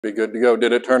Be good to go.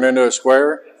 Did it turn into a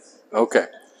square? Okay.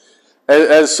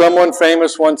 As someone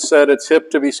famous once said, it's hip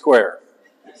to be square.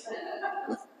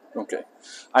 Okay.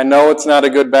 I know it's not a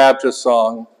good Baptist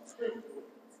song.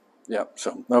 Yeah,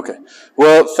 so, okay.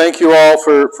 Well, thank you all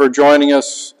for joining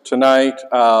us tonight.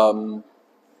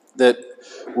 That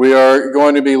we are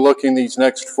going to be looking these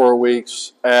next 4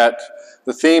 weeks at,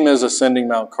 the theme is Ascending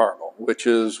Mount Carmel, which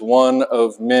is one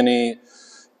of many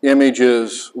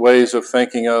images, ways of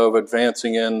thinking of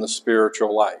advancing in the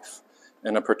spiritual life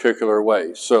in a particular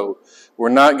way. So we're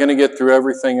not going to get through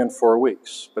everything in 4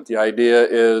 weeks, but the idea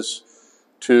is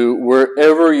to,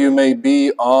 wherever you may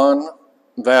be on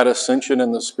that ascension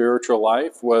in the spiritual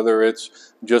life, whether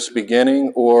it's just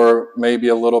beginning or maybe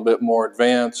a little bit more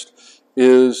advanced,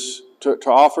 is to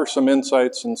offer some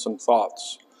insights and some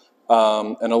thoughts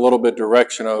and a little bit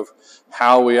direction of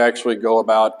how we actually go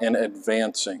about in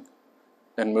advancing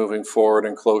and moving forward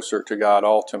and closer to God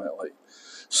ultimately.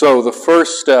 So the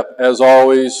first step, as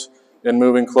always, in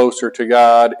moving closer to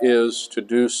God is to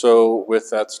do so with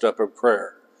that step of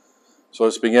prayer. So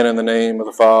let's begin in the name of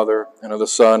the Father, and of the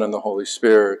Son, and the Holy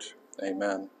Spirit.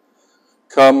 Amen.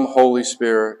 Come, Holy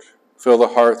Spirit, fill the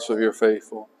hearts of your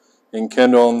faithful, and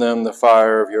kindle in them the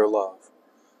fire of your love.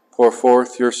 Pour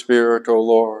forth your Spirit, O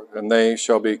Lord, and they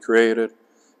shall be created,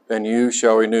 and you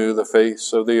shall renew the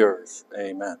face of the earth.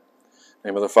 Amen. In the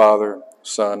name of the Father,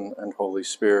 Son, and Holy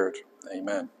Spirit.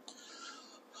 Amen.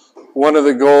 One of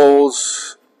the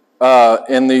goals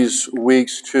in these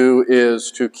weeks, too, is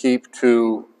to keep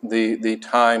to the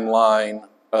timeline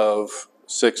of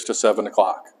 6 to 7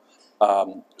 o'clock.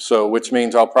 So, which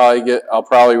means I'll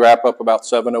probably wrap up about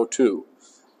 7:02.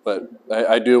 But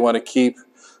I do want to keep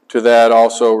to that,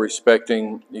 also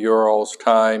respecting your all's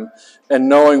time and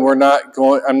knowing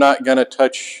I'm not going to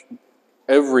touch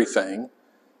everything,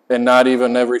 and not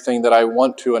even everything that I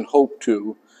want to and hope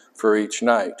to for each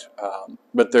night.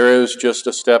 But there is just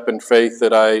a step in faith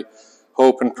that I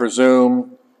hope and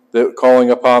presume that, calling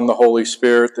upon the Holy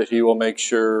Spirit, that He will make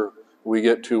sure we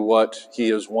get to what He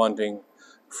is wanting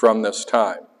from this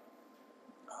time.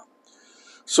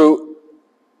 So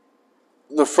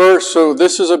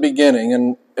this is a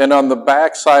beginning, and on the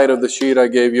back side of the sheet I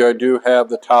gave you, I do have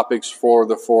the topics for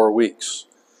the 4 weeks.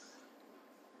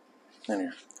 In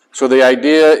here. So the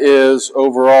idea is,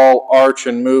 overall arch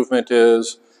and movement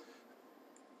is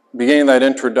beginning that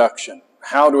introduction.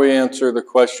 How do we answer the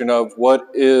question of what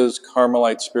is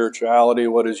Carmelite spirituality?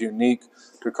 What is unique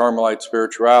to Carmelite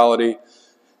spirituality?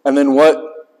 And then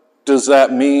what does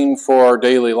that mean for our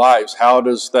daily lives? How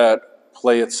does that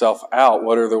play itself out?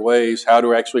 What are the ways? How do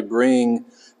we actually bring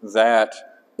that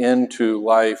into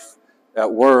life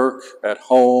at work, at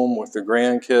home, with the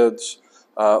grandkids,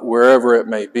 wherever it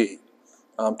may be?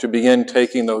 To begin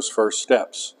taking those first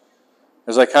steps.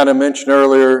 As I kind of mentioned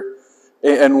earlier,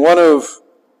 and one of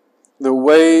the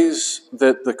ways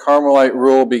that the Carmelite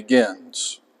rule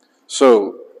begins.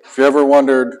 So, if you ever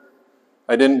wondered,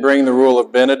 I didn't bring the rule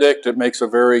of Benedict. It makes a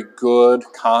very good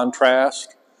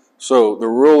contrast. So, the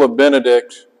rule of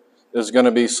Benedict is going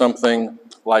to be something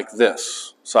like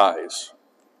this size.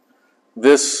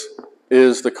 This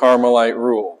is the Carmelite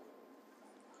rule.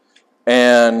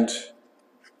 And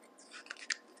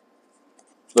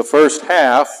the first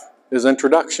half is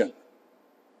introduction.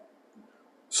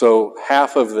 So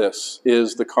half of this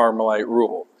is the Carmelite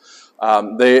rule.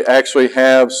 They actually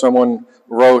have, someone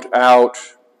wrote out,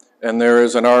 and there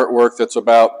is an artwork that's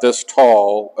about this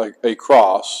tall, a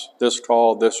cross, this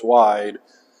tall, this wide,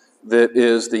 that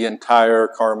is the entire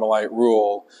Carmelite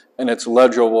rule, and it's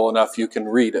legible enough you can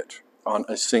read it on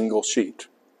a single sheet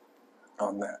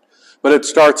on that. But it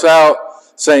starts out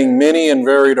saying, many and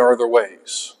varied are the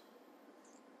ways.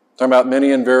 Talking about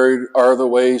many and varied are the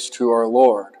ways to our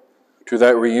Lord, to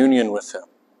that reunion with Him.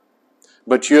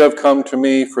 But you have come to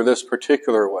me for this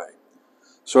particular way.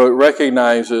 So it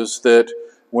recognizes that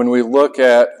when we look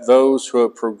at those who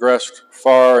have progressed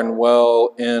far and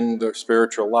well in their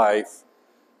spiritual life,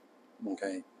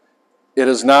 okay, it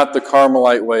is not the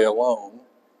Carmelite way alone.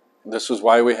 This is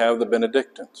why we have the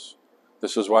Benedictines.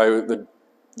 This is why the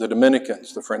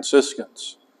Dominicans, the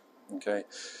Franciscans, okay,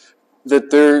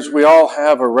 that we all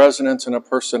have a resonance and a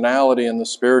personality in the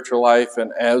spiritual life,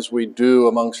 and as we do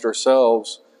amongst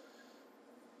ourselves,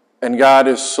 and God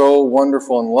is so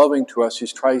wonderful and loving to us, He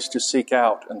tries to seek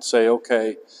out and say,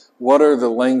 okay, what are the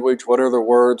language, what are the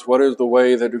words, what is the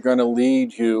way that are going to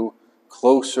lead you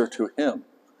closer to Him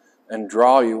and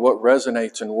draw you, what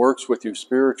resonates and works with you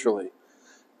spiritually.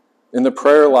 In the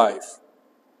prayer life,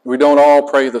 we don't all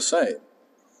pray the same.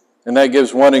 And that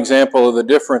gives one example of the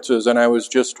differences. And I was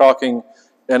just talking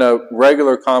in a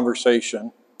regular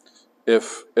conversation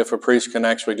if a priest can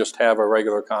actually just have a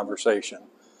regular conversation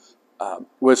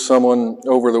with someone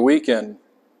over the weekend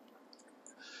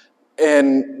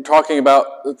and talking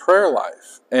about the prayer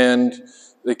life. And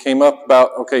they came up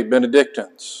about, okay,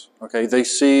 Benedictines. Okay, they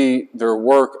see their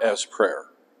work as prayer.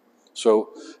 So,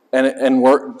 and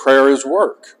work, prayer is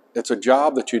work. It's a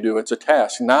job that you do. It's a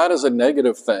task, not as a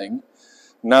negative thing,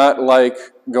 not like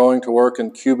going to work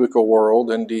in cubicle world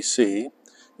in D.C.,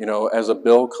 as a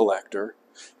bill collector.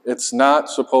 It's not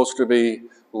supposed to be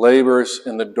laborious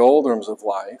in the doldrums of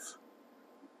life,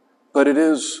 but it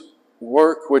is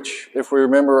work which, if we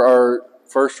remember our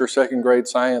first or second grade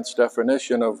science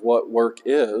definition of what work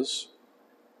is,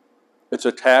 it's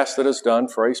a task that is done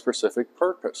for a specific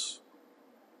purpose.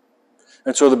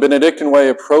 And so the Benedictine way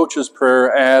approaches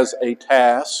prayer as a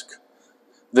task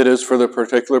that is for the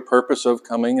particular purpose of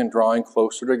coming and drawing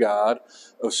closer to God,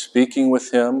 of speaking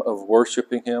with Him, of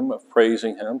worshiping Him, of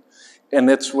praising Him. And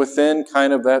it's within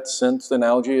kind of that sense, the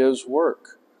analogy is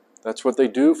work. That's what they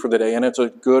do for the day, and it's a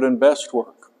good and best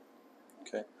work.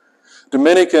 Okay.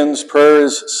 Dominicans, prayer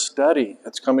is study.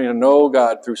 It's coming to know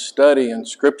God through study and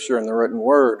Scripture and the written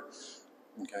Word.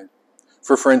 Okay.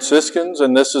 For Franciscans,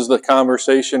 and this is the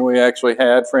conversation we actually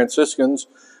had, Franciscans,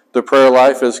 the prayer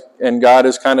life is, and God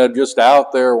is kind of just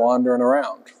out there wandering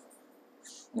around.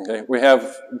 Okay, we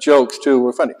have jokes too,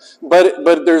 we're funny.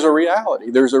 But there's a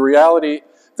reality. There's a reality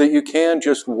that you can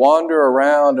just wander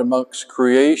around amongst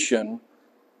creation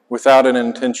without an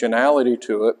intentionality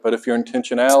to it. But if your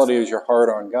intentionality is your heart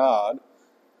on God,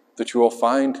 that you will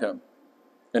find Him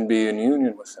and be in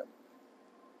union with Him.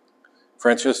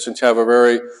 Franciscans have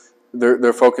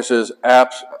their focus is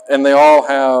apps, and they all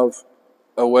have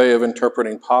a way of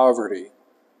interpreting poverty.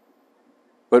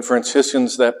 But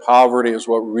Franciscans, that poverty is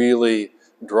what really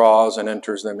draws and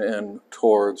enters them in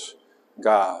towards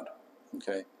God.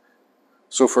 Okay.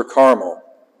 So for Carmel,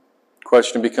 the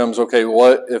question becomes, okay,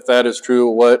 what, if that is true,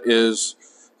 what is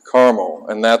Carmel?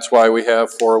 And that's why we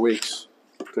have 4 weeks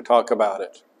to talk about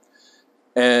it.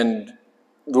 And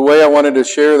the way I wanted to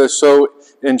share this, so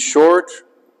in short,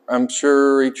 I'm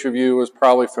sure each of you is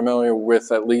probably familiar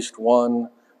with at least one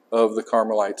of the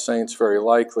Carmelite saints, very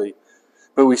likely.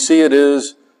 But we see it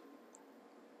is,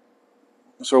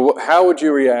 so how would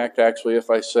you react actually if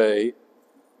I say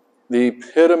the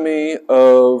epitome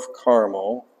of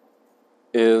Carmel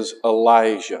is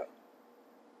Elijah,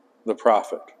 the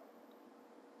prophet?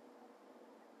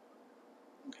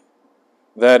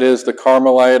 That is the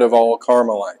Carmelite of all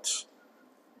Carmelites.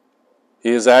 He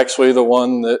is actually the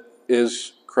one that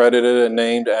is credited and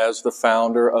named as the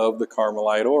founder of the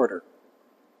Carmelite order.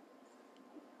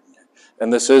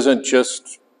 And this isn't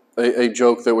just a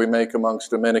joke that we make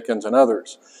amongst Dominicans and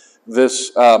others.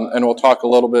 This, and we'll talk a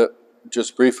little bit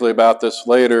just briefly about this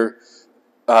later.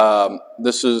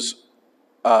 This is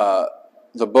the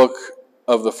book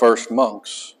of the first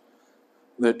monks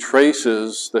that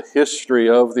traces the history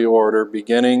of the order,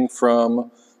 beginning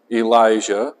from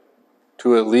Elijah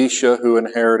to Elisha, who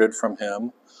inherited from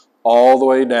him, all the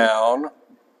way down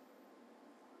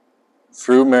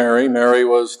through Mary. Mary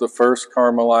was the first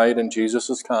Carmelite in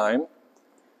Jesus' time,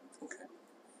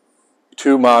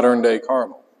 to modern-day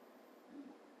Carmel.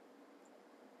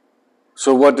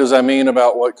 So what does that mean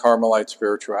about what Carmelite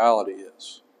spirituality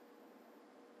is?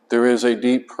 There is a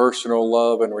deep personal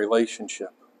love and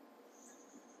relationship.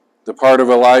 The part of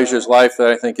Elijah's life that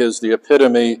I think is the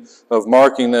epitome of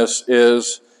marking this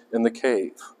is in the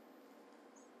cave,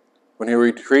 when he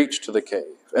retreats to the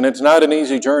cave. And it's not an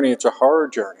easy journey, it's a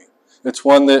hard journey. It's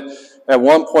one that at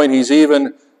one point he's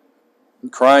even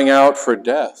crying out for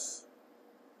death.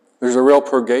 There's a real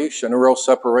purgation, a real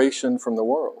separation from the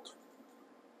world.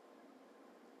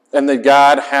 And that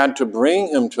God had to bring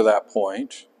him to that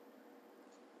point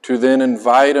to then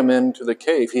invite him into the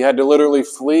cave. He had to literally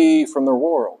flee from the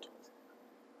world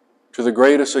to the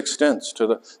greatest extent, to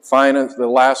the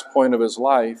last point of his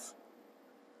life.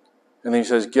 And he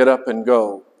says, get up and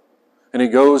go. And he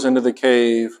goes into the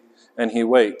cave and he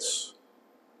waits.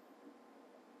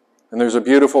 And there's a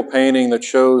beautiful painting that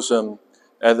shows him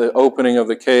at the opening of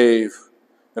the cave.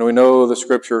 And we know the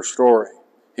scripture story.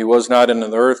 He was not in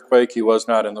the earthquake, he was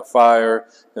not in the fire,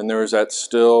 and there is that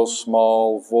still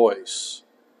small voice.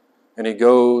 And he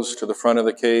goes to the front of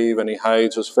the cave and he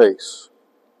hides his face.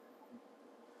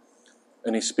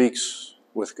 And he speaks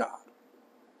with God.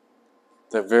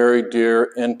 That very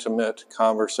dear, intimate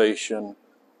conversation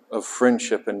of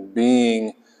friendship and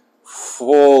being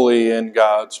fully in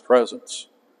God's presence.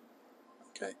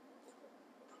 Okay.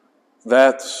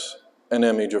 That's an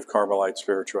image of Carmelite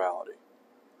spirituality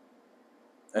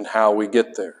and how we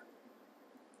get there.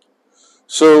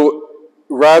 So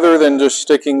rather than just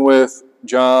sticking with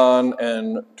John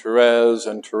and Therese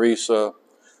and Teresa,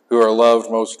 who are loved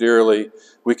most dearly,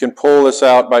 we can pull this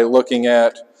out by looking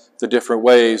at the different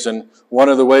ways. And one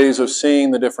of the ways of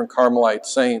seeing the different Carmelite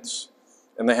saints,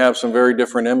 and they have some very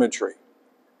different imagery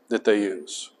that they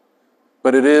use.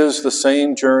 But it is the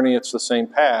same journey, it's the same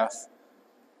path,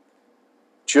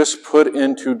 just put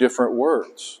into different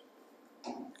words.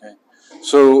 Okay.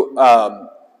 So,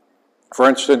 for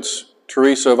instance,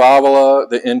 Teresa of Avila,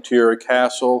 the interior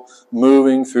castle,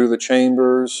 moving through the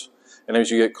chambers, and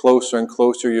as you get closer and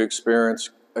closer, you experience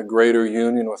a greater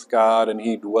union with God, and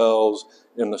He dwells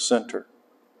in the center.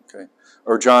 Okay.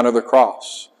 Or John of the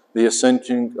Cross, the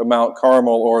ascension of Mount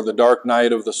Carmel, or the dark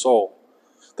night of the soul,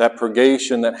 that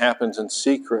purgation that happens in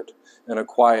secret in a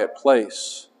quiet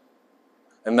place,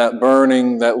 and that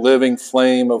burning, that living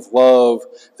flame of love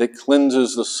that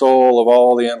cleanses the soul of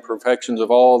all the imperfections,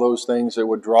 of all those things that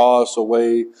would draw us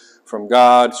away from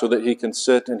God, so that He can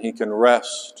sit and He can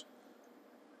rest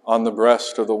on the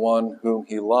breast of the one whom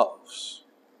He loves.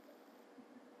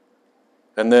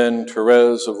 And then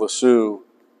Therese of Lisieux,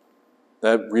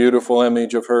 that beautiful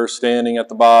image of her standing at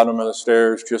the bottom of the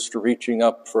stairs, just reaching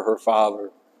up for her Father.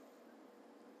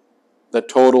 That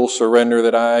total surrender,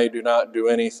 that I do not do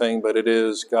anything, but it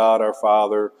is God our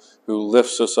Father who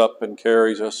lifts us up and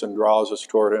carries us and draws us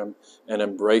toward Him and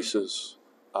embraces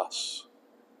us.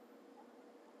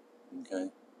 Okay.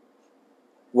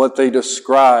 What they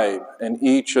describe, and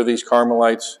each of these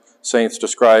Carmelite saints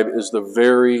describe, is the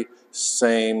very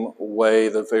same way,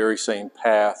 the very same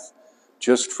path,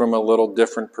 just from a little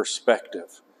different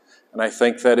perspective. And I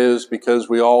think that is because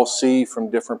we all see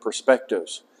from different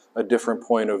perspectives, a different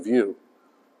point of view.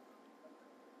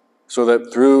 So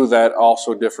that through that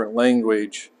also different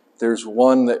language, there's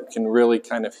one that can really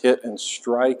kind of hit and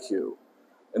strike you,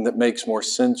 and that makes more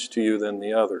sense to you than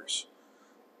the others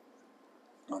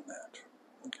on that.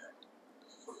 Okay.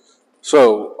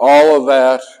 So all of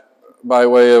that by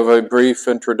way of a brief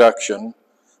introduction,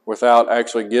 without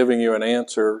actually giving you an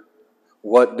answer.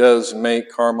 What does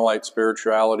make Carmelite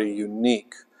spirituality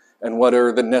unique? And what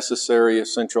are the necessary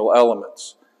essential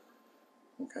elements?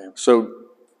 Okay, so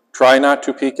try not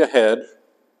to peek ahead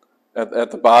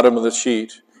at the bottom of the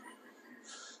sheet.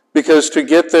 Because to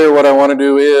get there, what I want to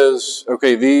do is,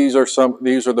 okay, these are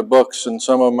the books, and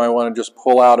some of them I want to just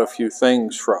pull out a few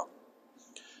things from.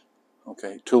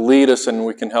 Okay, to lead us, and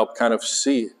we can help kind of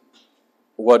see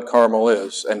what Carmel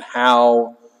is and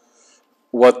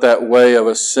what that way of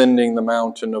ascending the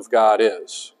mountain of God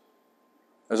is.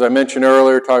 As I mentioned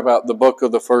earlier, talk about the book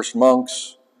of the first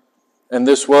monks, and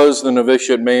this was the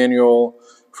novitiate manual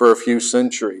for a few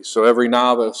centuries. So every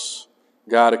novice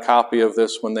got a copy of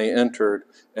this when they entered,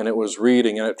 and it was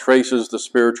reading, and it traces the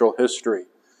spiritual history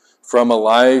from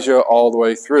Elijah all the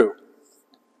way through.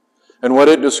 And what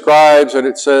it describes, and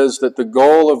it says that the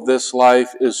goal of this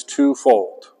life is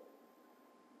twofold: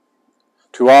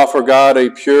 to offer God a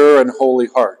pure and holy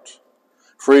heart,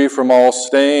 free from all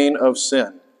stain of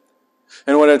sin.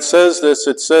 And when it says this,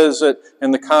 it says that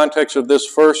in the context of this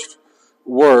first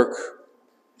work,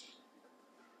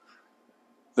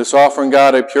 this offering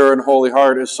God a pure and holy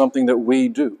heart is something that we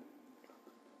do.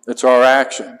 It's our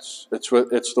actions.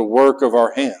 It's the work of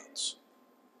our hands,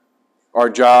 our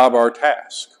job, our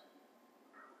task.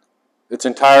 It's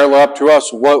entirely up to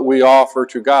us what we offer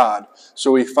to God.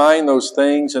 So we find those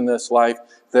things in this life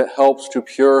that helps to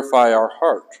purify our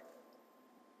heart.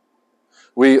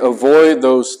 We avoid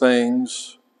those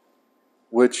things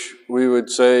which we would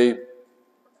say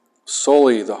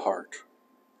sully the heart.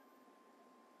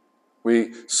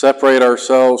 We separate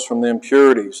ourselves from the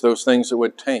impurities, those things that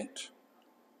would taint.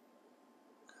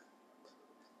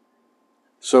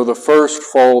 So the first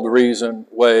fold reason,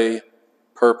 way,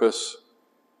 purpose,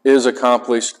 is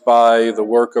accomplished by the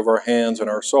work of our hands and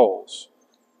our souls.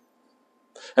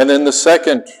 And then the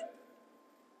second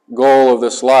goal of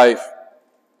this life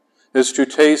is to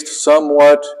taste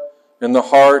somewhat in the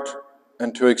heart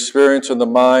and to experience in the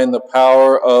mind the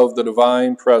power of the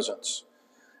divine presence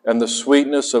and the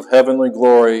sweetness of heavenly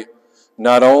glory,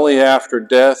 not only after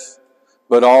death,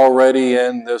 but already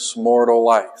in this mortal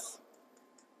life.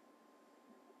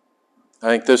 I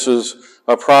think this is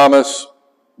a promise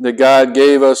that God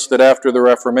gave us that after the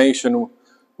Reformation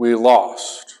we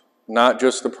lost. Not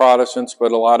just the Protestants,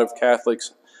 but a lot of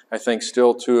Catholics, I think,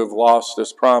 still too have lost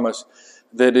this promise,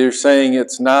 that they're saying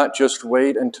it's not just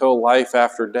wait until life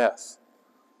after death.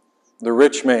 The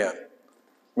rich man,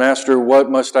 Master,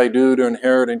 what must I do to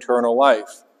inherit eternal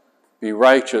life? Be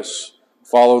righteous,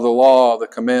 follow the law, the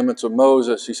commandments of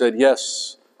Moses. He said,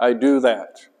 yes, I do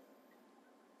that.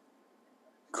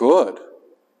 Good.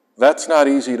 That's not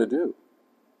easy to do.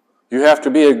 You have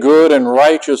to be a good and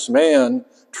righteous man,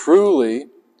 truly,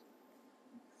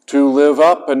 to live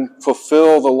up and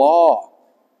fulfill the law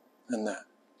in that.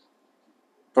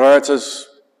 But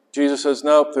Jesus says,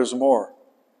 nope, there's more.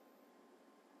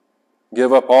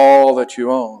 Give up all that you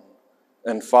own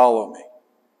and follow me.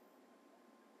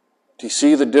 Do you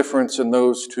see the difference in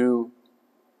those two,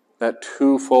 that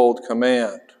twofold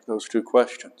command, those two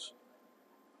questions?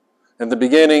 In the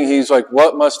beginning, he's like,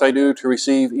 what must I do to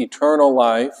receive eternal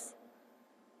life?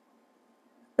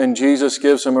 And Jesus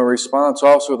gives him a response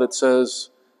also that says,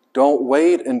 don't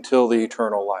wait until the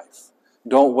eternal life.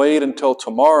 Don't wait until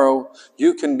tomorrow.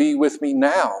 You can be with me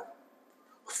now.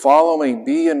 Follow me.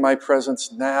 Be in my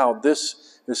presence now.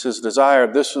 This is his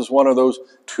desire. This is one of those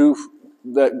two,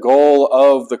 that goal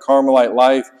of the Carmelite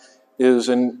life is,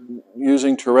 in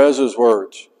using Teresa's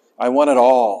words, I want it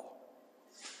all.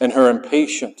 And her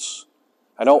impatience.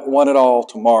 I don't want it all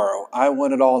tomorrow. I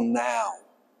want it all now.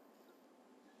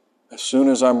 As soon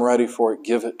as I'm ready for it,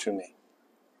 give it to me.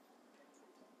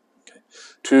 Okay.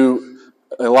 To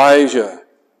Elijah,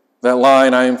 that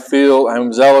line, I am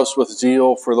zealous with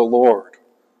zeal for the Lord.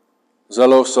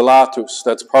 Zelosalatus,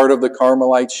 that's part of the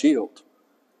Carmelite shield.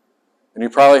 And you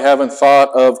probably haven't thought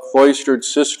of cloistered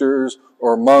sisters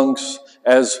or monks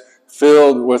as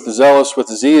filled with zealous with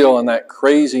zeal and that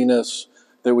craziness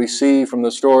that we see from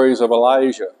the stories of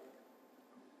Elijah.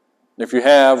 If you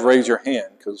have, raise your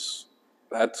hand, because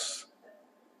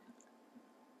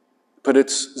but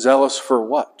it's zealous for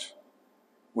what?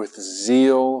 With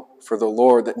zeal for the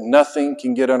Lord, that nothing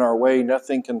can get in our way,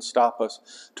 nothing can stop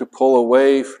us, to pull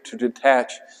away, to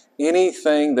detach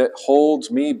anything that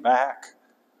holds me back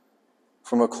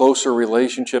from a closer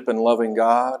relationship and loving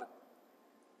God,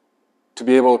 to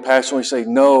be able to passionately say,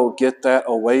 no, get that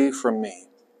away from me.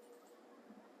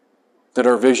 That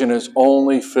our vision is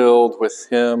only filled with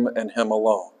Him and Him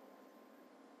alone.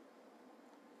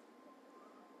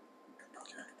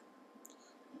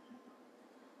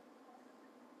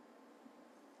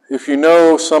 If you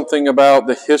know something about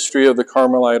the history of the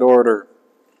Carmelite order,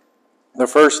 the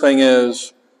first thing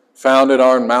is founded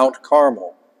on Mount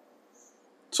Carmel.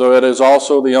 So it is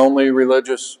also the only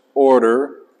religious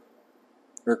order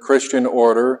or Christian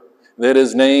order that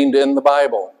is named in the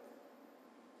Bible.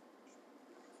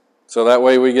 So that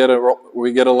way we get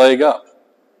a leg up.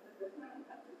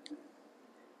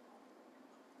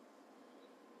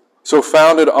 So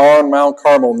founded on Mount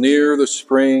Carmel near the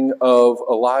spring of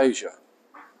Elijah.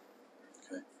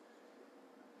 Okay.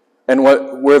 And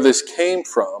where this came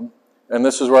from, and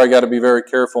this is where I got to be very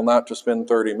careful not to spend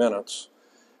 30 minutes,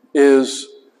 is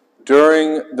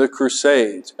during the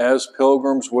Crusades, as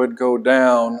pilgrims would go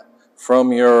down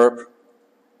from Europe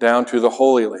down to the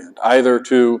Holy Land,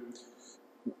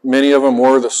 many of them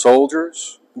were the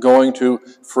soldiers going to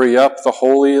free up the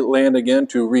Holy Land again,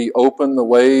 to reopen the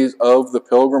ways of the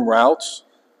pilgrim routes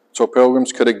so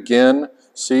pilgrims could again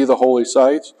see the holy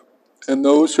sites. And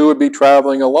those who would be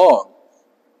traveling along,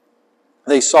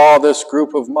 they saw this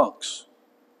group of monks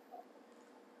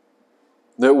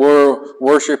that were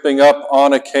worshiping up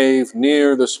on a cave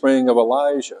near the spring of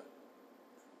Elijah.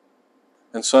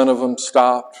 And some of them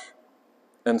stopped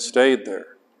and stayed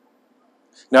there.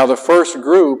 Now the first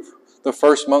group, the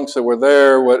first monks that were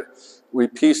there, what we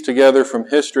pieced together from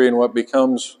history and what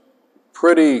becomes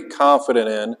pretty confident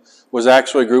in, was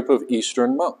actually a group of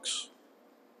Eastern monks,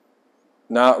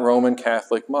 not Roman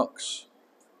Catholic monks.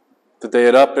 That they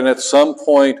had up and at some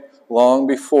point long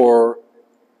before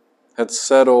had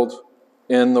settled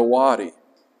in the Wadi.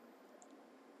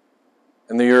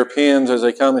 And the Europeans, as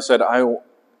they come, they said,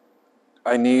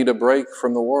 I need a break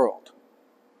from the world.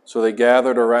 So they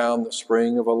gathered around the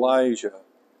spring of Elijah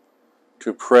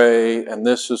to pray, and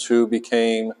this is who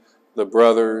became the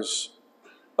brothers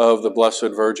of the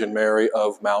Blessed Virgin Mary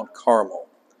of Mount Carmel.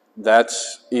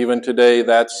 That's, even today,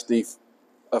 that's the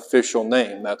official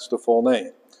name. That's the full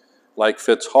name. Like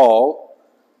Fitz Hall,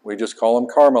 we just call them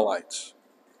Carmelites.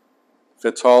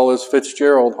 Fitz Hall is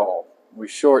Fitzgerald Hall. We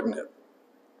shorten it.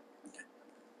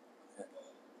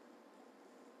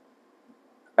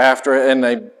 And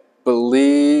I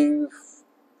believe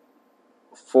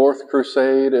Fourth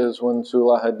Crusade is when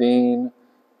Salahadin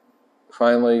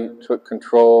finally took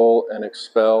control and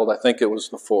expelled, I think it was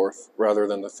the fourth rather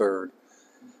than the third,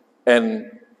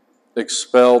 and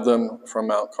expelled them from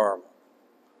Mount Carmel,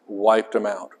 wiped them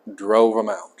out, drove them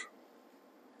out.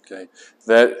 Okay,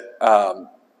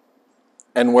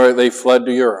 and where they fled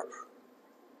to Europe.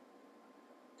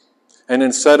 And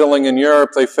in settling in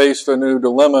Europe, they faced a new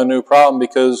dilemma, a new problem,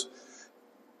 because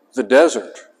the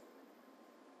desert,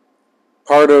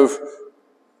 part of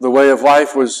the way of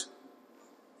life was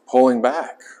pulling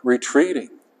back, retreating.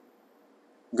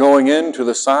 going into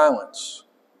the silence.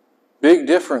 Big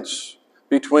difference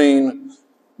between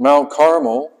Mount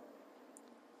Carmel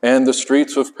and the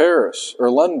streets of Paris or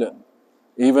London,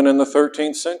 even in the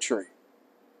 13th century.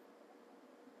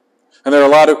 And there are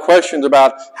a lot of questions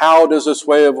about how does this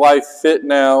way of life fit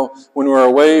now when we're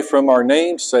away from our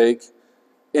namesake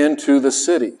into the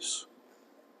cities.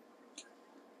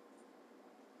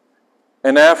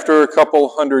 And after a couple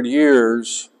hundred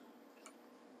years,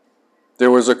 there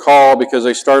was a call because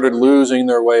they started losing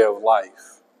their way of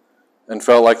life and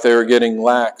felt like they were getting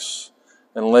lax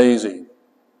and lazy.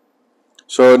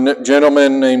 So a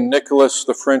gentleman named Nicholas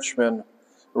the Frenchman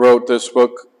wrote this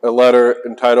book, a letter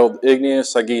entitled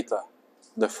Ignis Agita,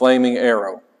 the Flaming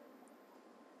Arrow.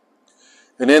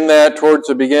 And in that, towards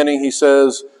the beginning, he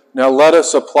says, now let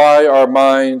us apply our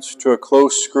minds to a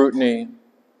close scrutiny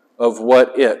of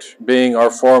what it, being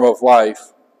our form of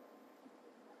life,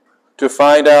 to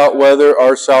find out whether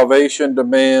our salvation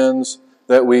demands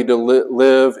that we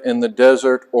live in the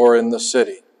desert or in the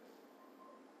city.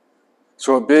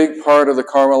 So a big part of the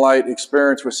Carmelite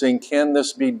experience was saying, can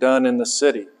this be done in the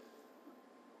city?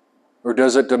 Or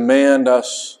does it demand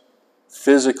us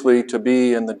physically to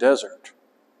be in the desert?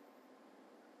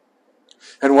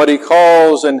 And what he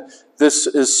calls, and this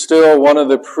is still one of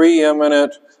the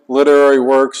preeminent literary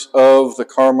works of the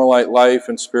Carmelite life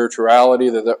and spirituality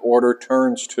that the order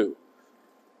turns to.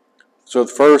 So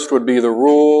the first would be the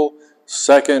Rule,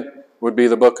 second would be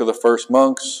the Book of the First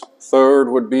Monks, third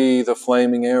would be the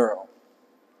Flaming Arrow.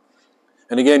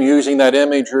 And again, using that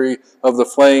imagery of the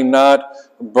flame not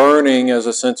burning as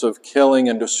a sense of killing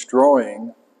and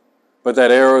destroying, but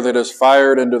that arrow that is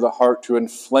fired into the heart to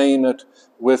inflame it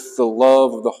with the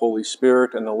love of the Holy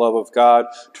Spirit and the love of God,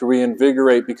 to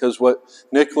reinvigorate, because what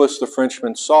Nicholas the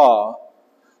Frenchman saw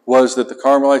was that the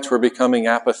Carmelites were becoming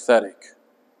apathetic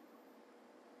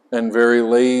and very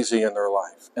lazy in their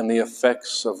life, and the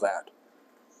effects of that.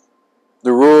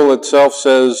 The Rule itself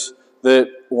says that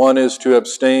one is to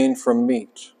abstain from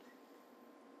meat.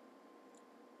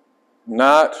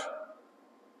 Not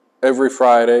every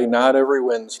Friday, not every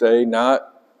Wednesday,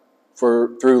 not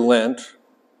through Lent.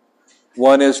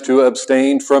 One is to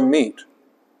abstain from meat.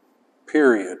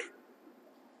 Period.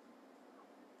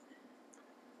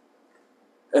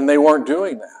 And they weren't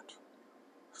doing that.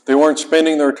 They weren't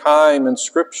spending their time in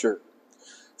Scripture.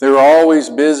 They were always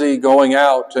busy going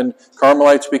out, and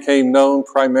Carmelites became known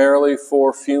primarily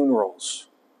for funerals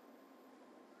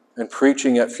and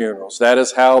preaching at funerals. That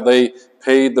is how they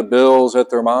paid the bills at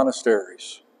their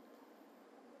monasteries.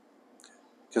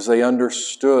 Because they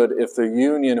understood if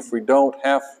we don't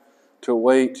have to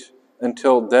wait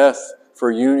until death for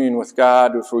union with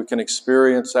God, if we can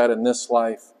experience that in this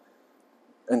life,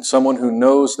 and someone who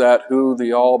knows that, who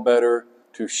the all better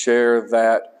to share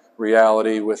that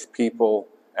reality with people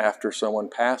after someone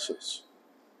passes.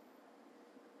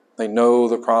 They know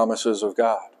the promises of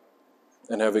God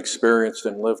and have experienced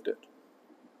and lived it.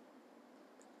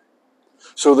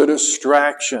 So the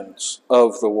distractions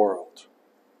of the world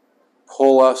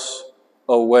pull us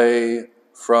away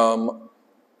from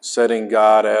setting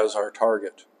God as our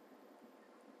target.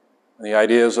 And the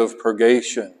ideas of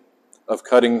purgation, of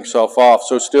cutting yourself off,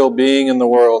 so still being in the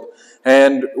world.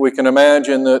 And we can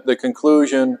imagine that the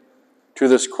conclusion to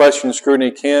this question,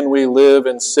 scrutiny, can we live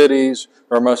in cities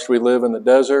or must we live in the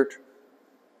desert?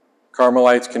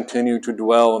 Carmelites continue to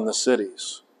dwell in the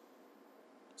cities.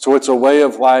 So it's a way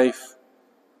of life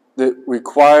that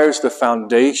requires the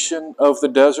foundation of the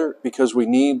desert, because we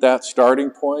need that starting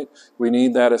point. We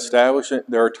need that establishment.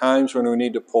 There are times when we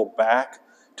need to pull back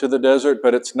to the desert,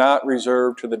 but it's not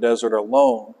reserved to the desert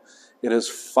alone. It is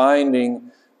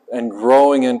finding and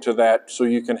growing into that so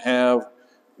you can have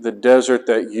the desert,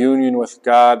 that union with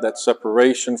God, that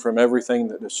separation from everything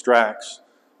that distracts,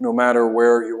 no matter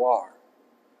where you are.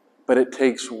 But it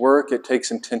takes work, it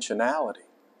takes intentionality.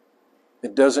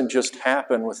 It doesn't just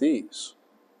happen with ease.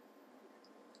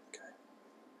 Okay.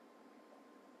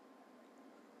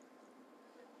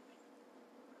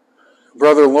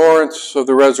 Brother Lawrence of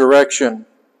the Resurrection,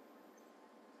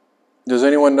 does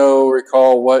anyone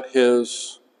recall what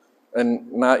his,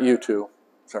 and not you two,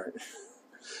 sorry,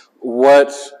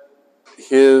 what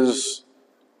his,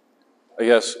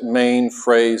 main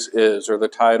phrase is, or the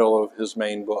title of his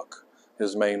main book,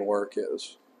 his main work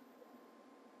is?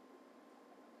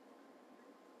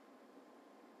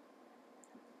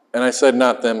 And I said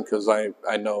not them because I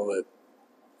know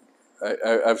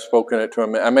that I've spoken it to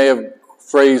him. I may have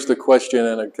phrased the question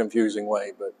in a confusing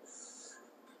way, but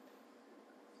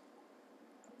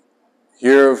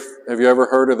have you ever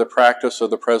heard of the practice of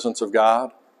the presence of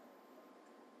God?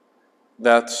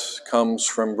 That comes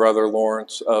from Brother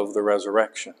Lawrence of the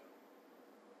Resurrection.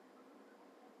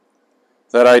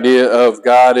 That idea of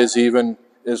God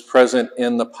is present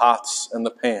in the pots and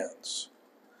the pans.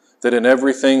 That in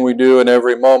everything we do, in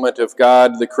every moment, if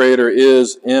God, the Creator,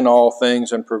 is in all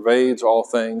things and pervades all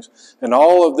things, and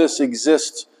all of this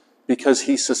exists because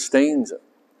He sustains it.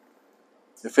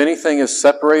 If anything is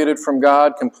separated from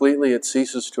God completely, it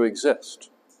ceases to exist.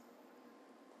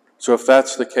 So if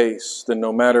that's the case, then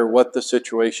no matter what the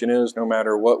situation is, no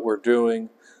matter what we're doing,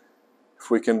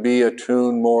 if we can be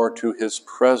attuned more to His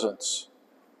presence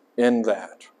in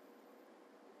that,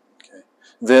 okay,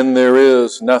 then there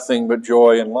is nothing but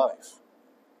joy in life.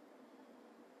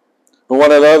 But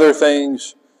one of the other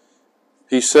things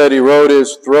he wrote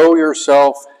is, throw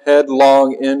yourself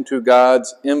headlong into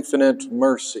God's infinite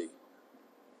mercy.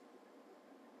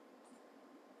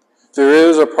 There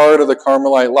is a part of the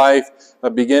Carmelite life, a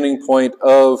beginning point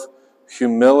of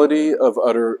humility, of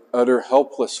utter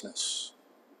helplessness.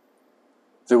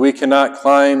 That we cannot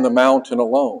climb the mountain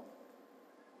alone.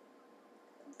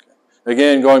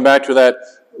 Again, going back to that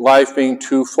life being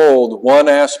twofold. One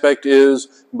aspect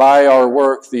is by our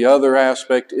work. The other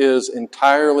aspect is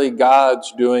entirely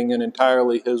God's doing and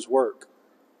entirely His work.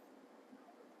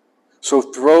 So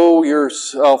throw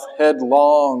yourself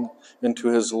headlong into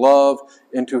His love,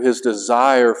 into His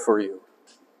desire for you.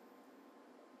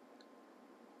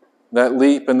 That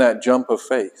leap and that jump of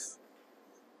faith.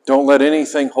 Don't let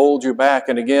anything hold you back.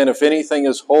 And again, if anything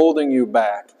is holding you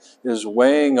back, is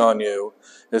weighing on you,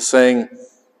 is saying,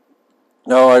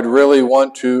 no, I'd really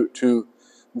want to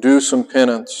do some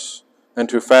penance and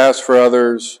to fast for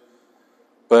others,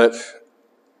 but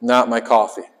not my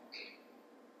coffee.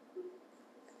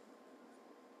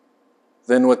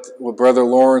 Then what Brother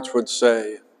Lawrence would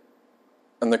say,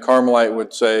 and the Carmelite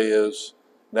would say, is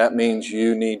that means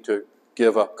you need to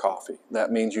give up coffee.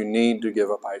 That means you need to give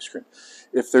up ice cream.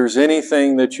 If there's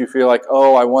anything that you feel like,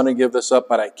 oh, I want to give this up,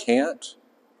 but I can't,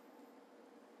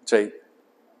 say,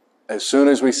 as soon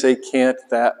as we say can't,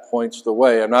 that points the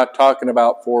way. I'm not talking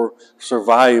about for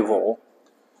survival.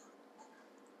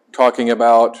 I'm talking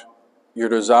about your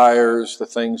desires, the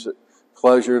things that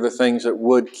pleasure, the things that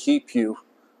would keep you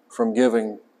from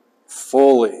giving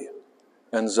fully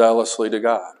and zealously to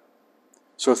God.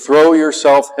 So throw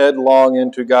yourself headlong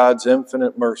into God's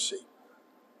infinite mercy.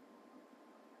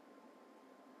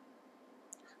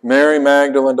 Mary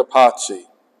Magdalene de Pazzi.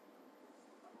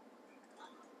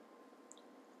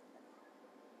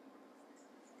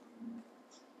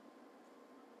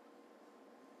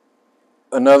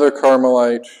 Another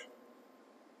Carmelite.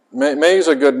 May is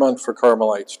a good month for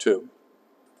Carmelites too.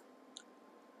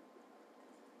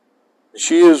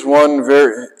 She is one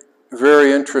very,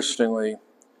 very interestingly,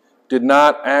 did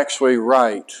not actually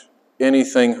write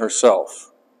anything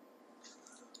herself.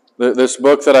 This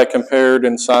book that I compared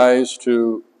in size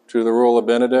to the Rule of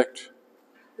Benedict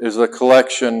is a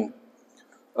collection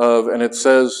of, and it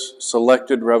says,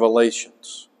 selected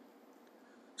revelations.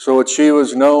 So what she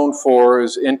was known for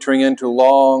is entering into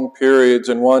long periods,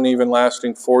 and one even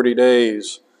lasting 40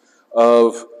 days,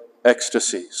 of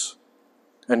ecstasies.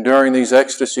 And during these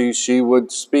ecstasies, she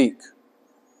would speak.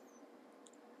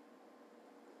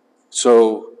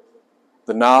 So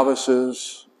the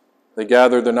novices, they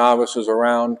gathered the novices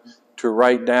around to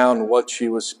write down what she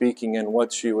was speaking and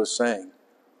what she was saying.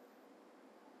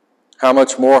 How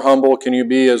much more humble can you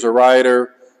be as a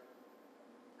writer,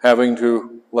 having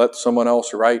to let someone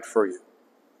else write for you?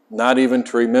 Not even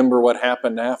to remember what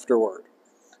happened afterward,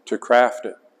 to craft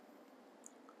it.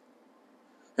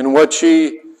 And what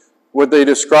they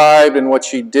described and what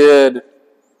she did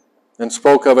and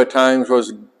spoke of at times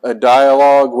was a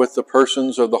dialogue with the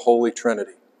persons of the Holy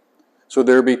Trinity. So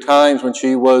there would be times when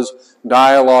she was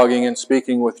dialoguing and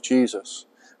speaking with Jesus.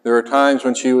 There are times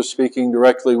when she was speaking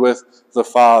directly with the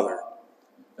Father,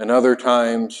 and other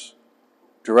times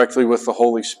directly with the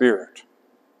Holy Spirit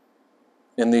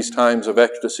in these times of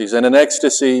ecstasies. And an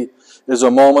ecstasy is a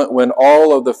moment when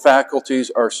all of the faculties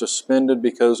are suspended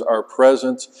because our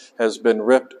presence has been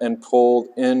ripped and pulled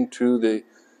into the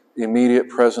immediate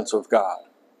presence of God.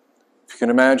 If you can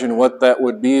imagine what that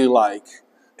would be like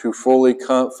to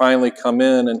finally come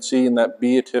in and see in that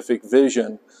beatific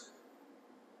vision,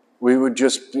 we would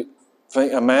just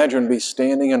imagine be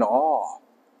standing in awe,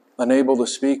 unable to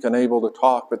speak, unable to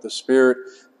talk, but the Spirit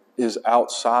is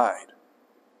outside.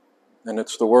 And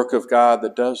it's the work of God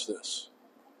that does this.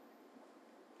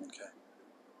 Okay.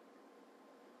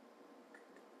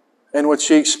 And what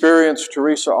she experienced,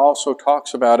 Teresa also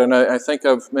talks about, and I think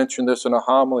I've mentioned this in a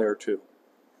homily or two.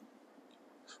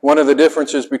 One of the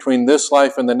differences between this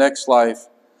life and the next life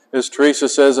is, Teresa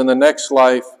says, in the next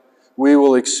life, we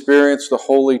will experience the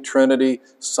Holy Trinity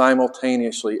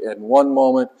simultaneously. At one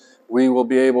moment, we will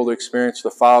be able to experience the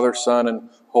Father, Son, and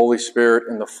Holy Spirit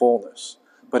in the fullness.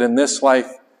 But in this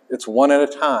life, it's one at a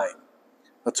time.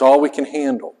 That's all we can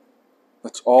handle.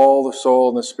 That's all the soul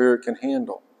and the spirit can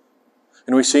handle.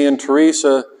 And we see in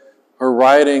Teresa, her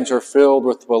writings are filled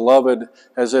with the beloved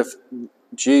as if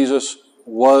Jesus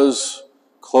was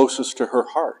closest to her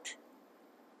heart.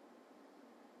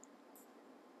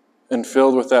 And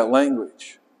filled with that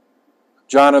language.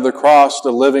 John of the Cross,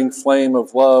 the living flame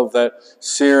of love, that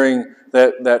searing,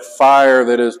 that fire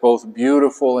that is both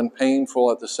beautiful and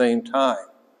painful at the same time.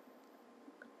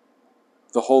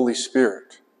 The Holy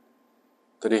Spirit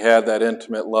that he had that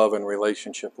intimate love and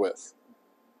relationship with.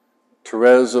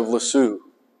 Therese of Lisieux,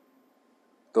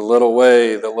 the little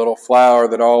way, the little flower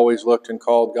that always looked and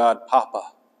called God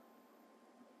Papa,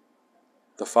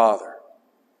 the Father.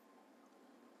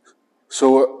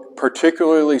 So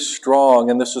particularly strong,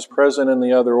 and this is present in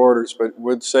the other orders, but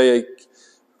would say a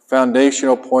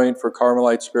foundational point for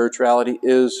Carmelite spirituality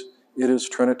is it is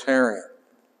Trinitarian.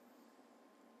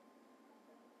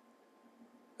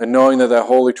 And knowing that that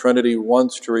Holy Trinity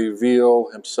wants to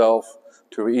reveal himself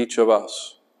to each of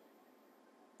us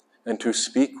and to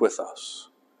speak with us,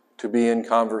 to be in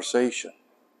conversation.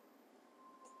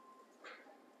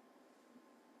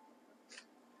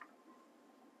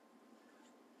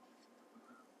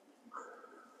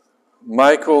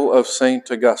 Michael of St.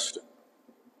 Augustine.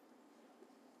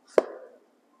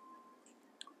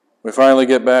 We finally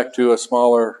get back to a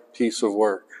smaller piece of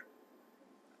work.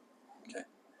 Okay.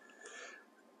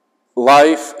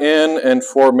 Life in and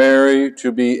for Mary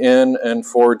to be in and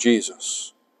for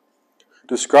Jesus.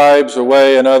 Describes a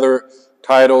way and other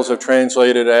titles have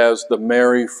translated as the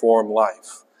Mary-form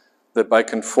life. That by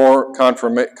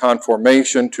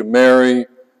conformation to Mary,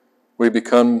 we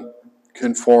become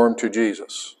conformed to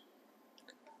Jesus.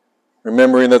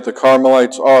 Remembering that the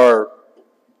Carmelites are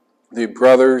the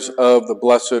brothers of the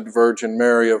Blessed Virgin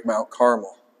Mary of Mount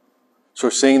Carmel. So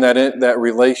seeing that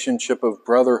relationship of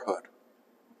brotherhood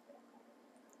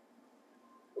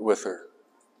with her.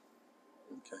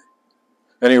 Okay.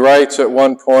 And he writes at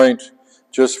one point,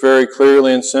 just very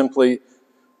clearly and simply,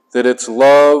 that its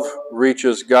love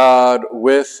reaches God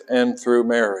with and through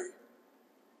Mary.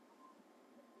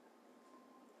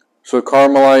 So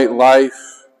Carmelite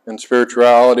life and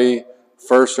spirituality,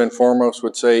 first and foremost,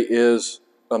 would say is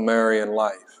a Marian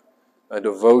life. A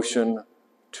devotion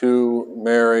to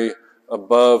Mary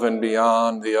above and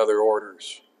beyond the other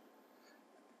orders.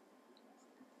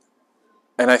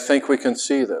 And I think we can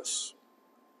see this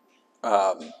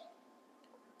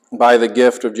by the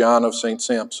gift of John of St.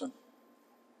 Samson.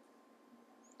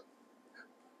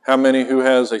 How many who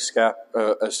has a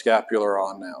scapular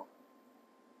on now?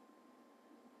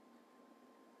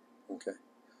 Okay.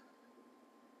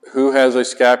 Who has a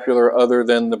scapular other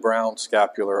than the brown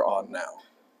scapular on now?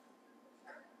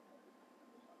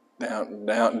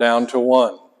 Down to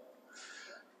one.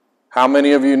 How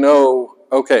many of you know,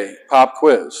 okay, pop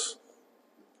quiz.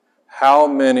 How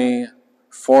many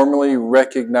formally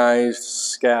recognized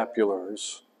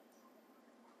scapulars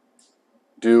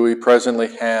do we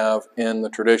presently have in the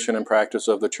tradition and practice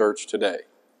of the church today?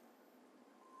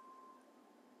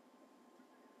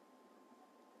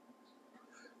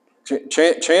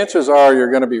 Chances are you're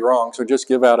going to be wrong, so just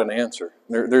give out an answer.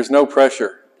 There's no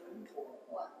pressure.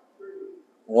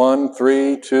 1,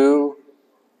 3, 2,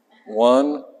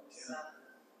 1,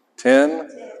 10,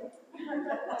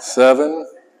 7.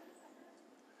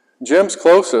 Jim's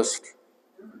closest.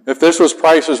 If this was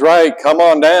Price is Right, come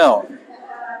on down.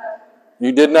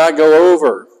 You did not go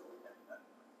over.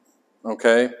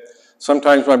 Okay?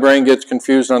 Sometimes my brain gets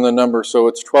confused on the number, so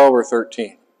it's 12 or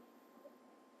 13.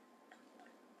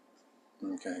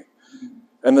 Okay.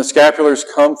 And the scapulars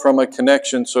come from a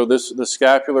connection, so the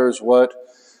scapular is what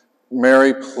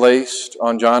Mary placed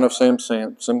on John of St.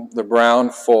 Samson, the brown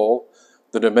full.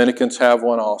 The Dominicans have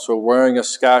one also. Wearing a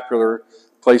scapular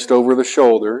placed over the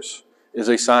shoulders is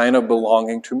a sign of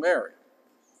belonging to Mary.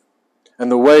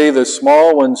 And the way the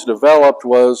small ones developed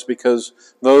was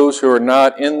because those who are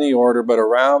not in the order but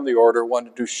around the order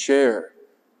wanted to share.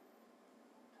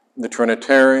 The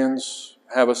Trinitarians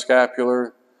have a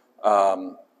scapular.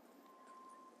 Now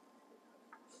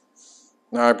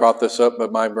I brought this up,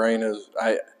 but my brain is...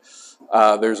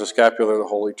 there's a scapular of the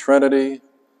Holy Trinity,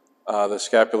 the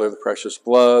scapular of the Precious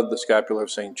Blood, the scapular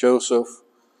of St. Joseph.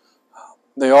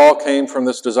 They all came from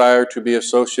this desire to be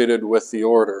associated with the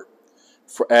order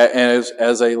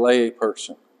as a lay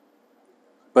person.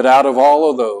 But out of all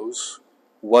of those,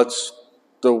 what's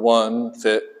the one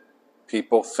that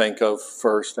people think of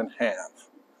first and have?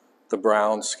 The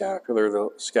brown scapular, the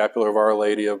scapular of Our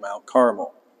Lady of Mount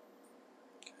Carmel.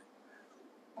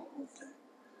 Okay.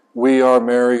 We are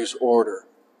Mary's order.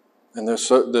 And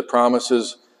the promise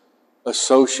is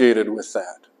associated with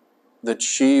that, that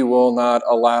she will not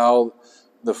allow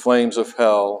the flames of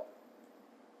hell,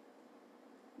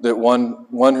 that one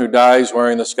who dies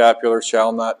wearing the scapular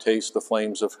shall not taste the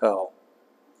flames of hell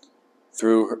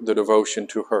through the devotion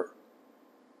to her.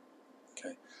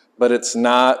 Okay. But it's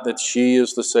not that she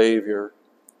is the Savior.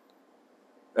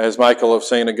 As Michael of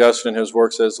St. Augustine in his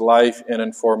work says, life in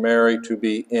and for Mary to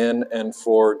be in and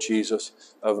for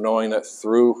Jesus, of knowing that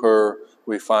through her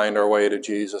we find our way to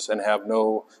Jesus and have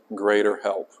no greater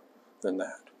help than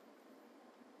that.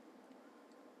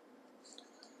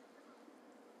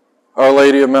 Our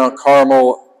Lady of Mount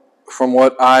Carmel, from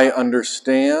what I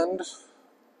understand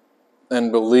and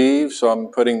believe, so I'm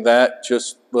putting that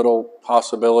just little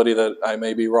possibility that I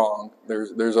may be wrong.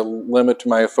 There's a limit to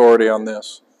my authority on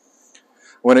this.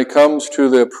 When it comes to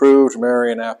the approved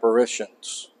Marian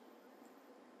apparitions,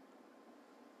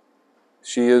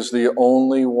 she is the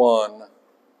only one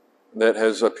that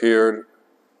has appeared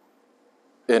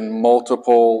in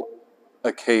multiple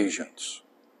occasions.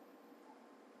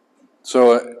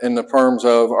 So in the terms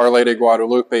of Our Lady of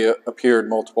Guadalupe appeared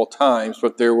multiple times,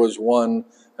 but there was one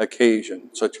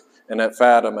occasion, and at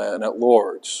Fatima and at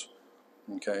Lourdes.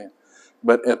 Okay?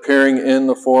 But appearing in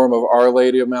the form of Our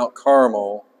Lady of Mount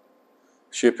Carmel,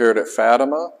 she appeared at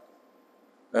Fatima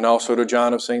and also to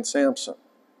John of St. Samson.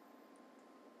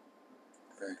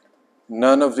 Okay.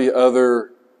 None of the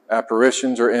other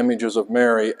apparitions or images of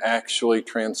Mary actually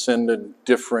transcended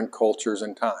different cultures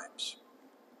and times.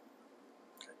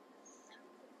 Okay.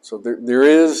 So there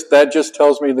is, that just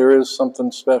tells me there is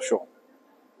something special.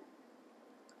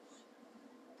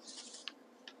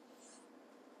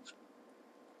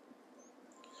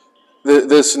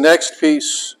 This next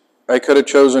piece I could have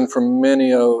chosen from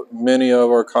many of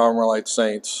our Carmelite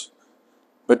saints,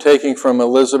 but taking from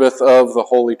Elizabeth of the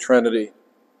Holy Trinity.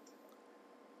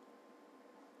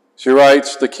 She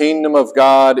writes, the kingdom of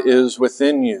God is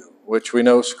within you, which we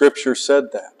know Scripture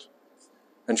said that.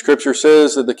 And Scripture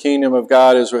says that the kingdom of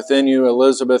God is within you.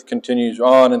 Elizabeth continues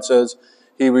on and says,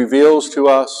 he reveals to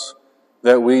us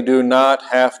that we do not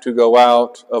have to go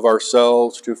out of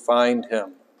ourselves to find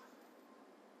him.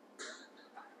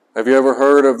 Have you ever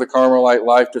heard of the Carmelite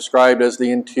life described as the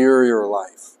interior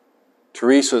life?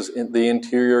 Teresa's the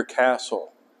interior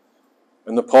castle.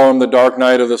 In the poem, The Dark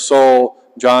Night of the Soul,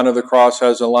 John of the Cross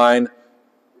has a line,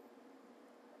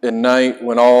 in night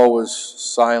when all was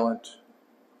silent,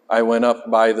 I went up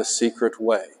by the secret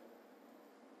way.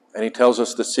 And he tells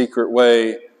us the secret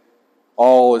way,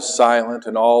 all is silent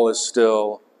and all is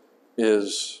still,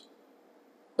 is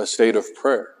a state of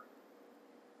prayer.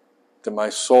 That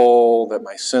my soul, that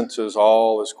my senses,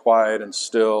 all is quiet and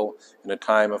still in a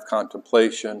time of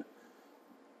contemplation.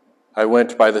 I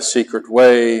went by the secret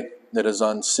way that is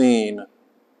unseen,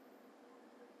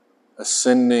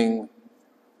 ascending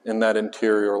in that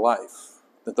interior life.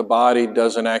 That the body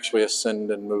doesn't actually ascend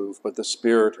and move, but the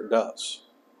spirit does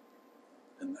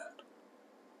in that.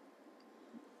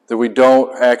 That we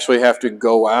don't actually have to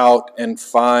go out and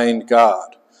find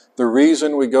God. The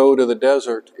reason we go to the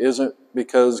desert isn't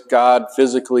because God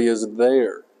physically is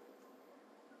there,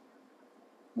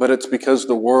 but it's because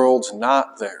the world's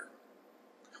not there.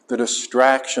 The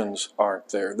distractions aren't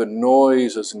there. The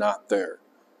noise is not there.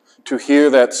 To hear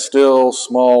that still,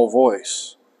 small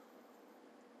voice.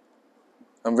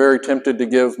 I'm very tempted to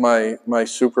give my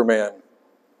Superman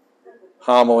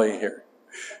homily here.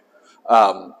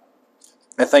 I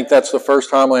think that's the first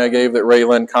homily I gave that Ray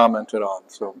Lynn commented on.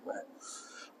 So,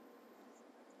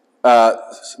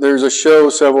 there's a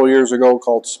show several years ago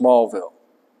called Smallville.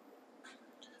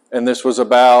 And this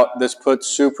puts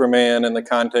Superman in the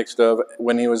context of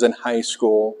when he was in high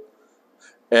school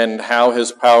and how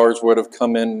his powers would have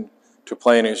come into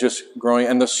play. And he was just growing,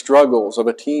 and the struggles of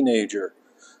a teenager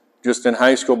just in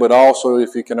high school, but also,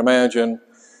 if you can imagine,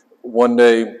 one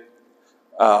day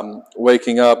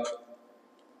waking up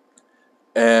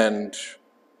and,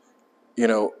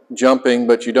 jumping,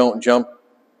 but you don't jump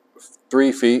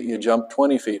 3 feet, you jump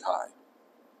 20 feet high.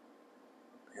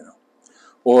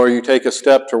 Or you take a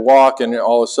step to walk and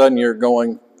all of a sudden you're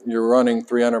running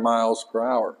 300 miles per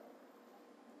hour.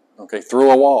 Okay, through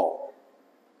a wall.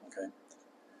 Okay.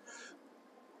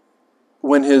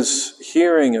 When his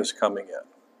hearing is coming in,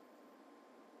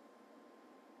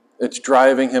 it's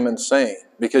driving him insane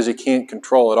because he can't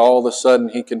control it. All of a sudden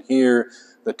he can hear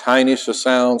the tiniest of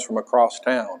sounds from across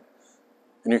town.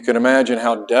 And you can imagine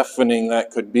how deafening that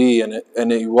could be, and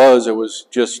it was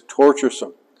just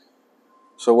torturesome.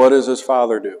 So what does his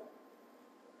father do?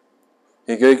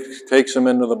 He takes him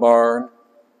into the barn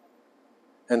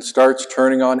and starts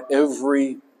turning on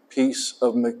every piece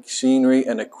of machinery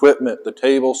and equipment, the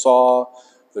table saw,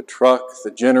 the truck,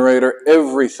 the generator,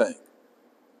 everything.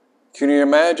 Can you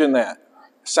imagine that?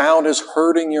 Sound is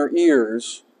hurting your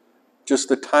ears, just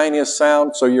the tiniest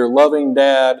sound, so your loving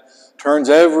dad turns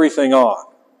everything on.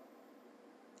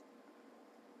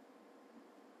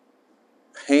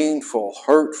 Painful,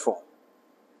 hurtful.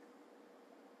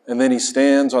 And then he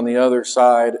stands on the other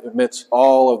side amidst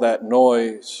all of that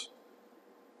noise.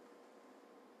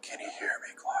 Can you hear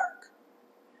me, Clark?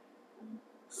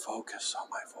 Focus on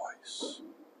my voice.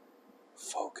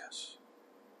 Focus.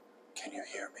 Can you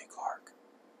hear me, Clark?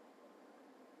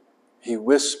 He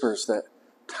whispers that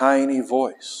tiny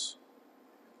voice,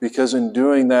 because in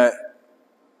doing that,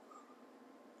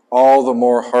 all the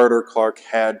more harder Clark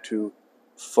had to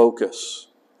focus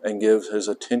and give his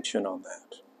attention on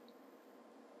that.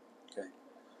 Okay.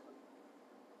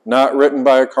 Not written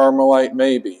by a Carmelite,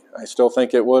 maybe. I still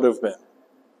think it would have been.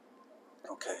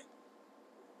 Okay.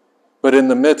 But in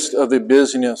the midst of the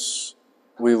busyness,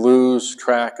 we lose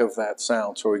track of that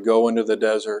sound. So we go into the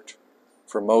desert.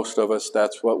 For most of us,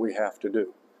 that's what we have to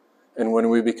do. And when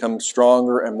we become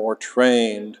stronger and more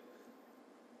trained,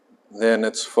 then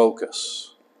it's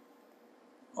focus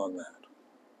on that.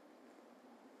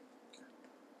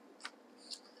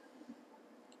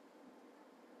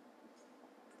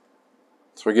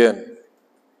 So again,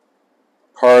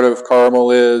 part of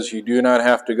Carmel is you do not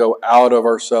have to go out of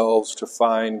ourselves to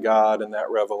find God in that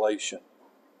revelation.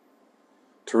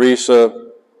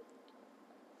 Teresa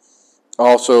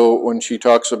also, when she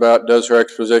talks about, does her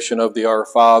exposition of the Our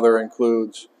Father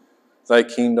includes, thy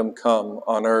kingdom come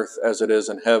on earth as it is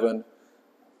in heaven,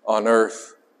 on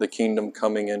earth the kingdom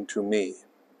coming into me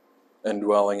and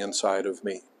dwelling inside of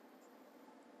me.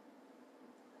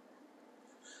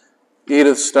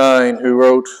 Edith Stein, who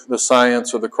wrote The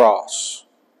Science of the Cross.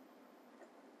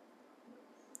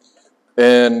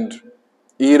 And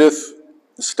Edith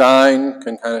Stein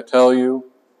can kind of tell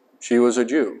you she was a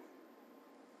Jew.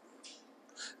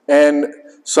 And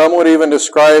some would even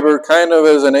describe her kind of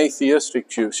as an atheistic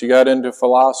Jew. She got into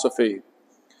philosophy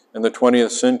in the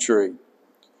 20th century.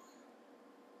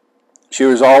 She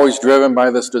was always driven by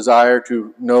this desire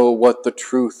to know what the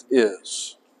truth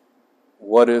is.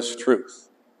 What is truth?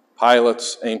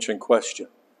 Pilate's ancient question.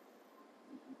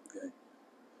 Okay.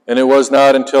 And it was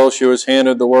not until she was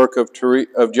handed the work of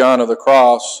John of the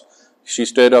Cross, she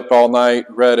stayed up all night,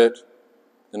 read it,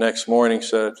 the next morning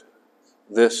said,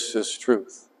 this is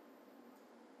truth.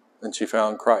 And she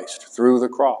found Christ through the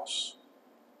cross.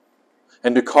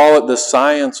 And to call it the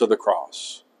science of the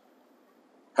cross,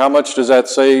 how much does that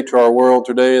say to our world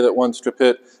today that wants to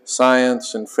pit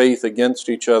science and faith against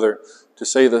each other? To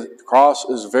say the cross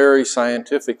is very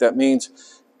scientific, that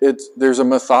means there's a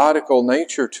methodical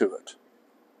nature to it.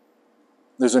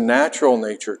 There's a natural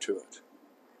nature to it.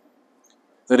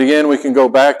 That again, we can go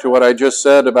back to what I just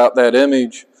said about that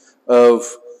image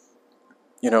of,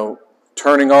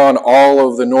 turning on all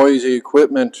of the noisy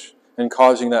equipment and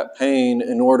causing that pain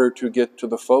in order to get to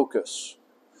the focus.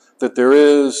 That there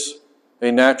is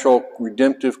a natural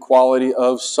redemptive quality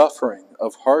of suffering,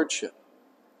 of hardship,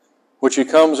 which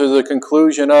comes as a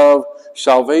conclusion of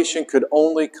salvation could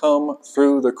only come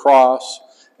through the cross,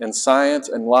 and science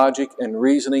and logic and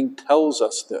reasoning tells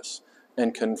us this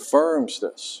and confirms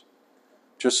this.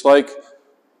 Just like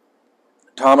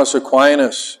Thomas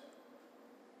Aquinas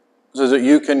says that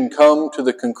you can come to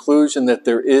the conclusion that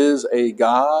there is a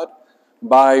God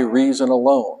by reason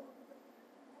alone.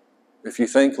 If you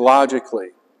think logically,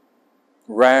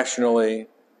 rationally,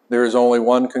 there is only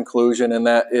one conclusion, and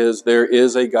that is there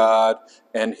is a God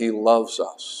and He loves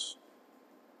us.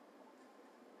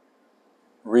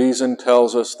 Reason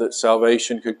tells us that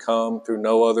salvation could come through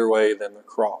no other way than the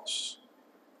cross.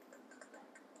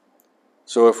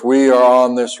 So if we are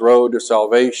on this road to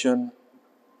salvation,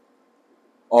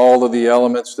 all of the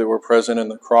elements that were present in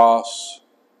the cross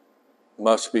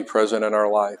must be present in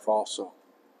our life also.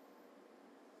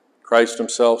 Christ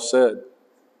Himself said,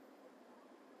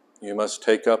 you must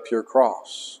take up your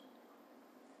cross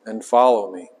and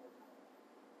follow me.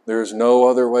 There is no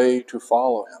other way to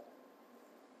follow Him.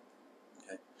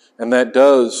 Okay. And that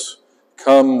does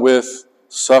come with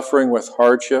suffering, with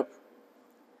hardship,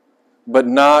 but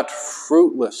not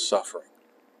fruitless suffering.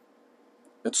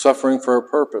 It's suffering for a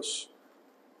purpose.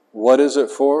 What is it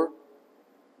for?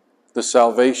 The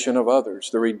salvation of others,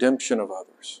 the redemption of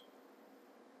others.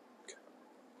 Okay.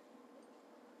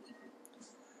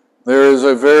 There is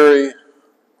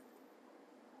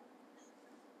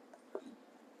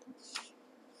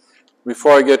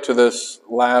before I get to this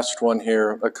last one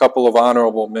here, a couple of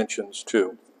honorable mentions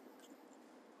too.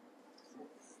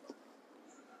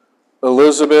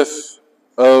 Elizabeth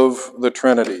of the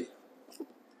Trinity.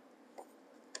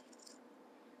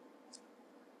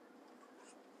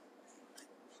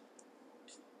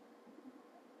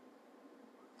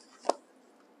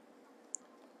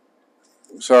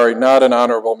 Sorry, not an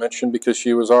honorable mention because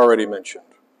she was already mentioned.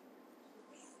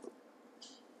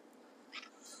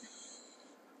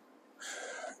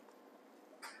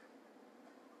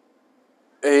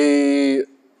 A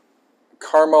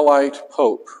Carmelite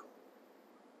Pope.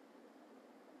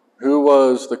 Who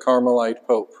was the Carmelite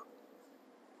Pope?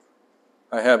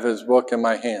 I have his book in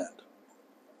my hand.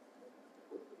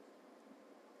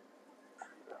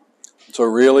 So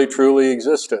really, truly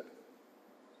existed.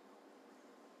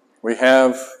 We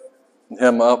have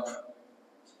him up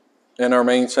in our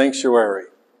main sanctuary.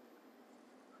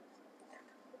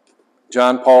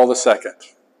 John Paul II.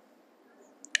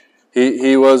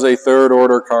 He was a third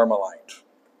order Carmelite.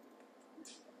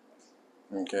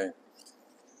 Okay.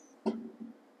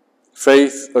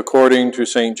 Faith, according to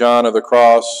St. John of the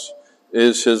Cross,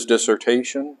 is his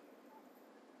dissertation.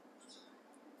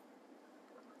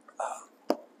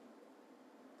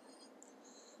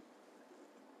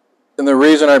 And the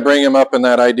reason I bring him up in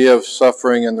that idea of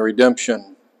suffering and the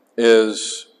redemption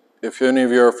is, if any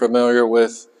of you are familiar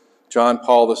with John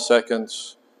Paul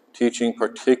II's teaching,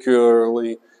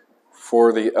 particularly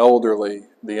for the elderly,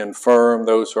 the infirm,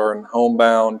 those who are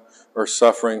homebound or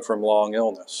suffering from long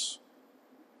illness.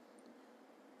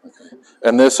 Okay.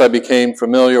 And this I became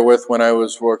familiar with when I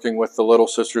was working with the Little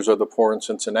Sisters of the Poor in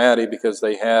Cincinnati, because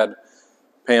they had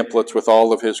pamphlets with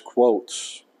all of his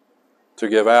quotes to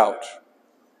give out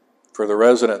for the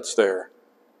residents there.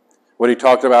 What he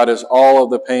talked about is all of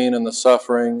the pain and the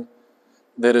suffering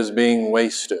that is being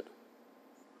wasted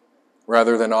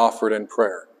rather than offered in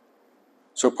prayer.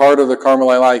 So part of the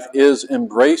Carmelite life is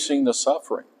embracing the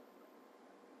suffering,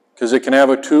 because it can have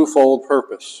a twofold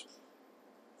purpose.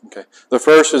 Okay. The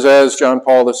first is, as John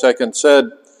Paul II said,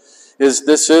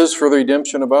 this is for the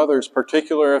redemption of others,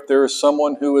 particularly if there is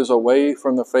someone who is away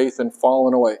from the faith and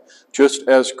fallen away. Just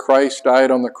as Christ died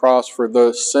on the cross for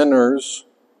the sinners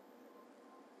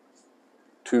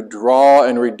to draw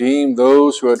and redeem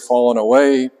those who had fallen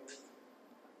away,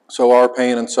 so our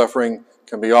pain and suffering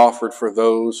can be offered for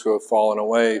those who have fallen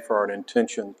away for our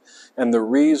intention. And the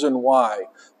reason why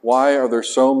are there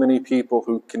so many people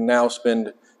who can now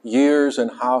spend years in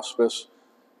hospice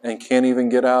and can't even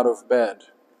get out of bed?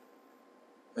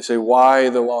 They say, why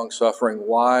the long suffering?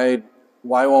 Why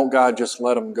won't God just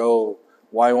let them go?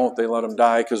 Why won't they let them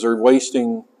die? Because they're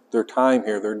wasting their time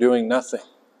here. They're doing nothing.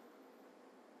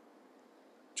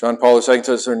 John Paul II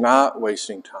says they're not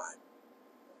wasting time.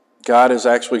 God has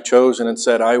actually chosen and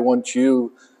said, I want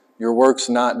you, your work's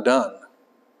not done.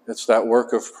 It's that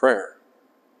work of prayer.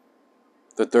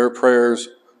 That their prayers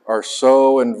are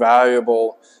so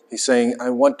invaluable. He's saying, I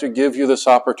want to give you this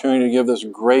opportunity to give this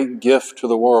great gift to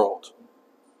the world.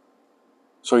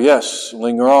 So yes,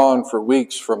 linger on for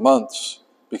weeks, for months,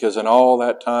 because in all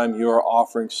that time you are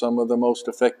offering some of the most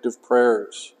effective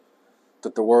prayers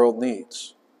that the world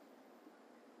needs.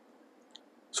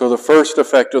 So the first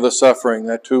effect of the suffering,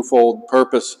 that twofold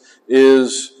purpose,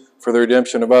 is for the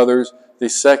redemption of others. The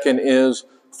second is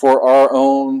for our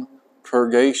own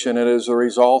purgation. It is a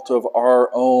result of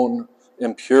our own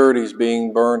impurities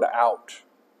being burned out.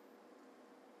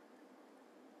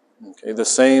 Okay, the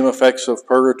same effects of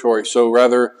purgatory. So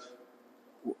rather,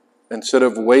 instead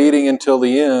of waiting until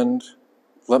the end,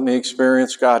 let me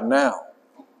experience God now.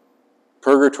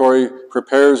 Purgatory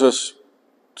prepares us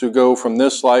to go from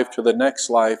this life to the next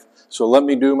life, so let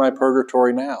me do my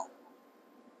purgatory now.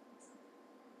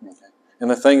 Okay. And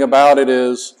the thing about it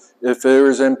is, if there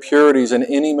is impurities in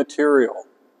any material,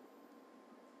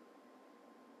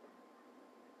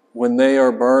 when they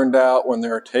are burned out, when they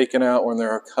are taken out, when they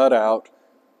are cut out,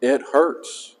 it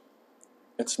hurts.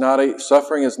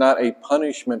 Suffering is not a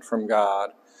punishment from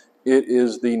God. It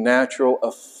is the natural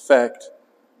effect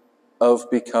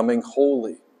of becoming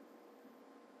holy.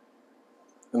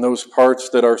 And those parts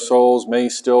that our souls may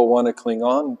still want to cling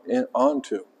on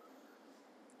to.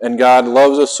 And God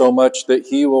loves us so much that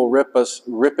He will rip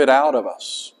it out of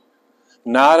us.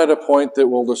 Not at a point that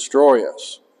will destroy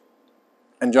us.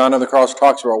 And John of the Cross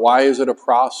talks about, why is it a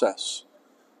process?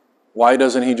 Why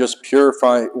doesn't He just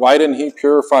purify? Why didn't He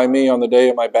purify me on the day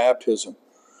of my baptism?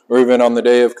 Or even on the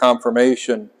day of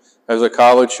confirmation as a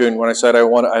college student, when I said I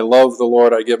love the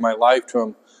Lord, I give my life to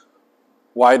Him.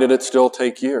 Why did it still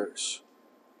take years?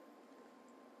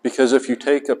 Because if you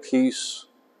take a piece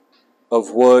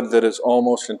of wood that is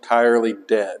almost entirely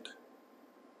dead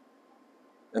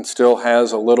and still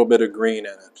has a little bit of green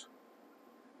in it,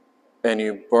 and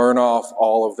you burn off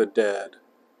all of the dead,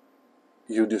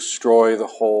 you destroy the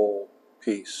whole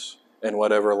peace, and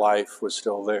whatever life was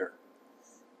still there.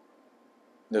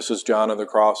 This is John of the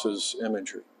Cross's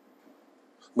imagery.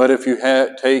 But if you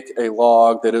take a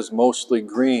log that is mostly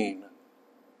green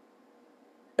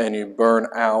and you burn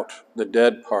out the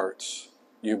dead parts,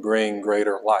 you bring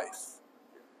greater life.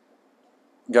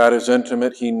 God is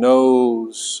intimate. He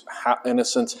knows, in a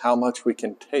sense, how much we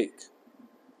can take.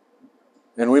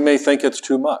 And we may think it's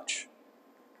too much.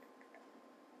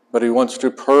 But He wants to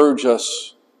purge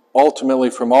us ultimately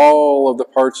from all of the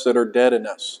parts that are dead in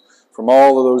us, from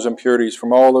all of those impurities,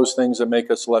 from all those things that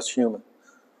make us less human.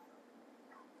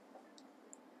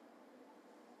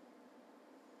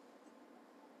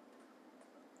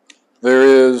 There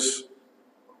is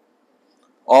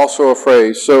also a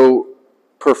phrase, so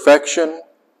perfection,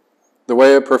 the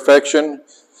way of perfection,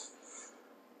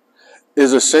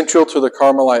 is essential to the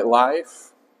Carmelite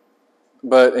life,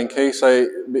 but in case I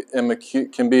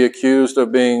can be accused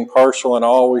of being partial and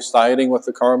always siding with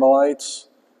the Carmelites,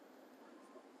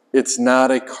 it's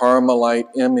not a Carmelite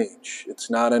image. It's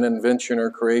not an invention or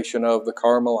creation of the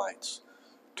Carmelites.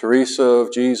 Teresa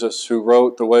of Jesus, who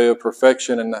wrote The Way of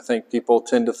Perfection, and I think people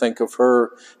tend to think of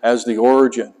her as the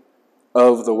origin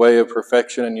of the way of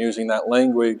perfection and using that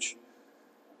language,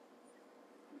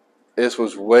 this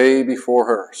was way before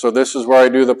her. So this is where I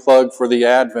do the plug for the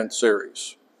Advent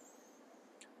series.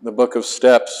 The Book of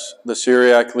Steps, the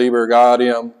Syriac Liber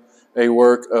Gaudium, a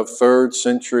work of 3rd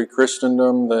century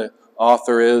Christendom. The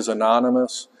author is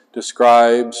anonymous,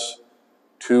 describes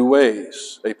 2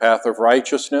 ways: a path of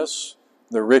righteousness,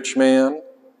 the rich man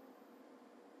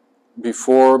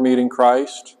before meeting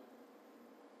Christ,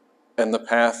 and the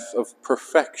path of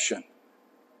perfection,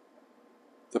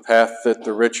 the path that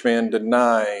the rich man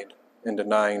denied in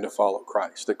denying to follow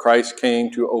Christ. That Christ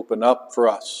came to open up for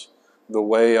us the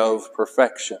way of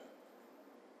perfection.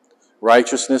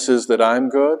 Righteousness is that I'm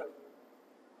good.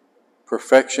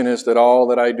 Perfection is that all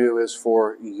that I do is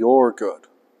for your good.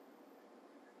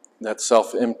 That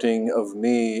self-emptying of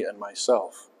me and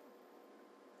myself.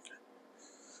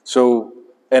 So,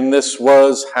 and this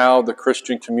was how the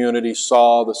Christian community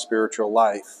saw the spiritual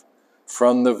life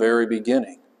from the very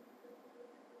beginning.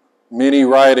 Many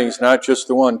writings, not just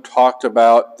the one, talked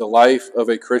about the life of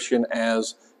a Christian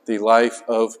as the life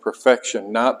of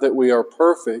perfection. Not that we are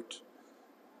perfect.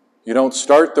 You don't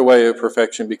start the way of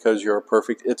perfection because you're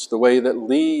perfect. It's the way that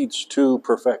leads to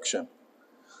perfection.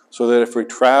 So that if we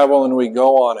travel and we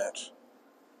go on it,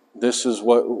 this is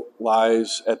what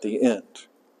lies at the end.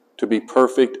 To be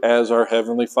perfect as our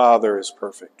Heavenly Father is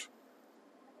perfect.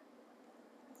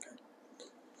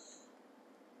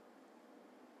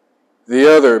 The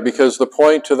other, because the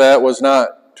point to that was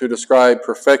not to describe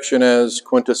perfection as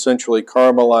quintessentially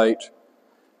Carmelite,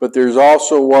 but there's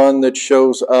also one that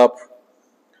shows up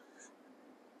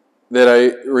that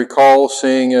I recall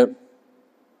seeing it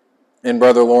in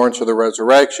Brother Lawrence of the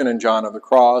Resurrection, and John of the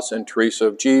Cross, and Teresa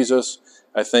of Jesus,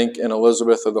 I think in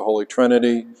Elizabeth of the Holy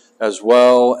Trinity as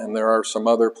well, and there are some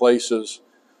other places.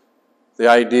 The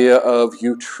idea of,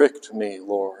 you tricked me,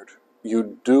 Lord.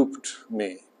 You duped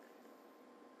me.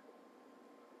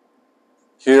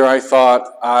 Here I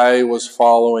thought I was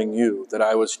following you, that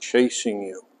I was chasing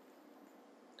you.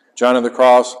 John of the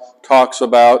Cross talks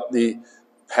about the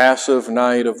passive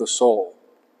night of the soul.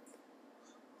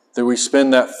 That we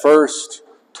spend that first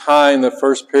time, the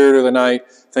first period of the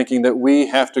night, thinking that we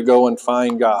have to go and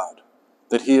find God.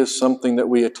 That He is something that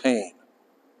we attain.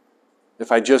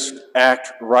 If I just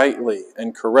act rightly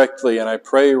and correctly and I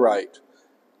pray right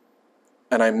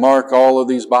and I mark all of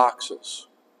these boxes.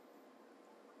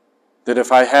 That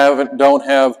if I don't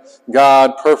have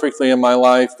God perfectly in my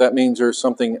life, that means there's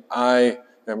something I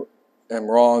am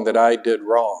wrong, that I did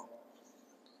wrong.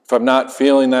 If I'm not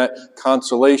feeling that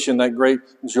consolation, that great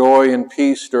joy and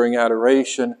peace during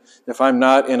adoration, if I'm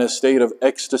not in a state of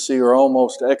ecstasy or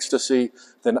almost ecstasy,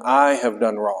 then I have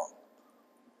done wrong.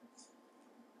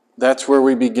 That's where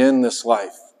we begin this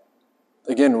life.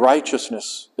 Again,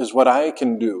 righteousness is what I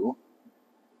can do.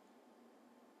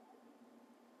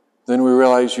 Then we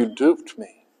realize you duped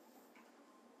me.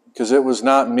 Because it was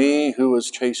not me who was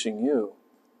chasing you,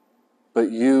 but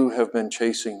you have been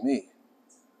chasing me.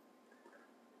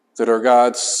 That our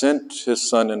God sent His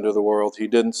Son into the world. He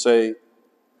didn't say,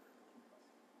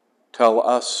 tell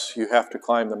us you have to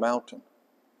climb the mountain.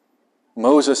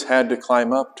 Moses had to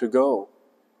climb up to go.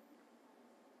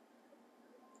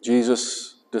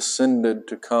 Jesus descended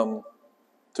to come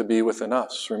to be within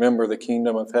us. Remember, the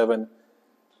kingdom of heaven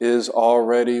is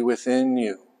already within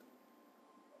you.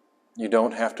 You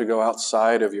don't have to go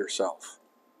outside of yourself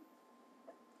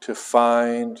to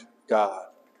find God.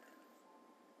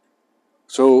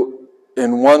 So,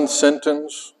 in one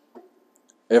sentence,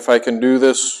 if I can do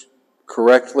this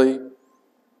correctly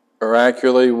or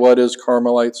accurately, what is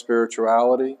Carmelite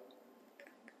spirituality?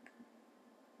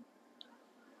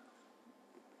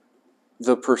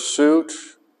 The pursuit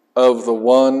of the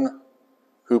one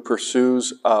who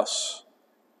pursues us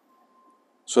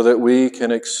so that we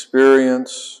can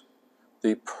experience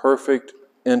the perfect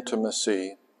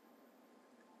intimacy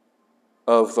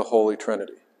of the Holy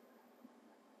Trinity.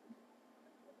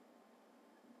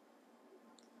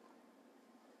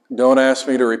 Don't ask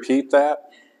me to repeat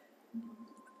that.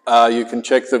 You can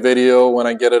check the video when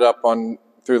I get it up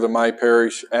through the My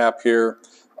Parish app here.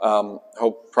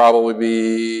 Hope probably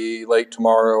be late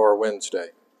tomorrow or Wednesday.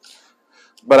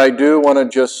 But I do want to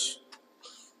just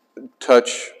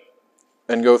touch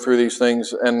and go through these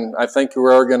things, and I think we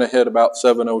are going to hit about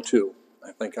 7:02.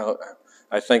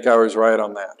 I think I was right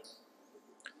on that.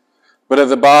 But at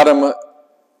the bottom,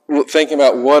 thinking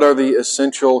about what are the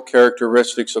essential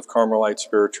characteristics of Carmelite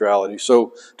spirituality.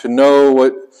 So to know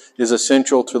what is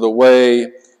essential to the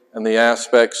way and the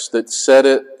aspects that set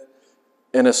it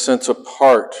in a sense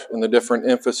apart and the different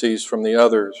emphases from the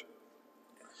others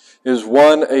is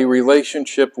one, a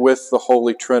relationship with the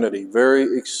Holy Trinity,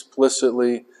 very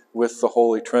explicitly with the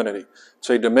Holy Trinity.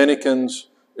 Say Dominicans,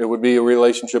 it would be a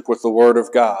relationship with the Word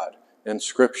of God and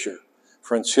Scripture.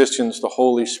 Franciscans, the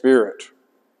Holy Spirit.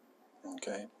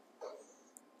 Okay.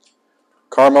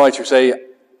 Carmelites would say,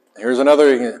 here's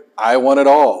another, I want it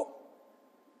all.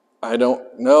 I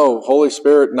don't know. Holy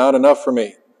Spirit, not enough for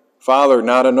me. Father,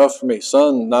 not enough for me.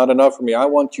 Son, not enough for me. I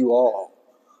want you all.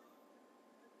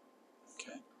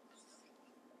 Okay.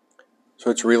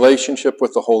 So it's a relationship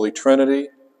with the Holy Trinity.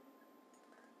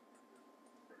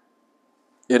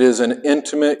 It is an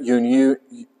intimate union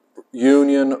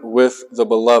with the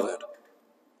Beloved.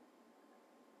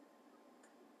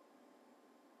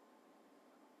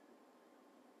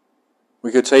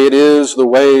 We could say it is the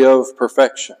way of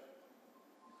perfection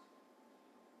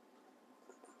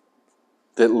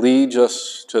that leads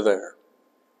us to there.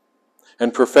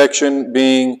 And perfection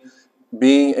being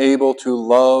able to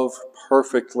love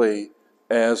perfectly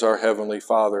as our Heavenly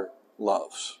Father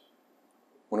loves.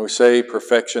 When we say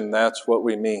perfection, that's what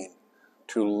we mean.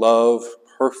 To love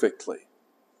perfectly.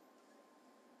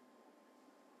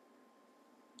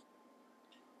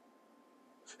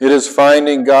 It is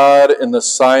finding God in the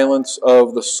silence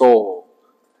of the soul,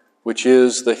 which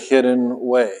is the hidden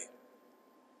way.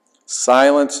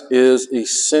 Silence is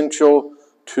essential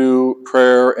to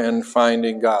prayer and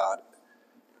finding God.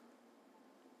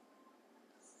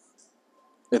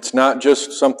 It's not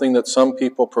just something that some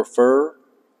people prefer.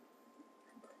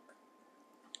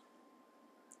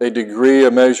 A degree,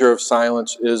 a measure of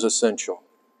silence is essential.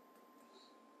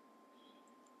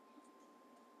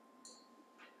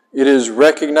 It is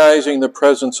recognizing the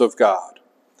presence of God.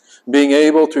 Being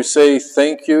able to say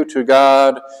thank you to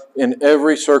God in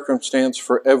every circumstance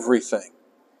for everything.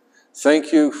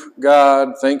 Thank you,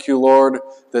 God, thank you, Lord,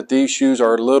 that these shoes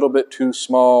are a little bit too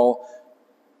small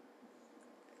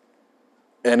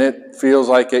and it feels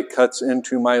like it cuts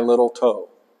into my little toe.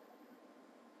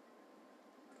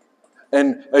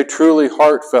 And a truly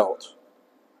heartfelt,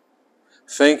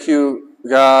 thank you,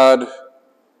 God,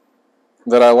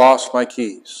 that I lost my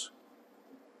keys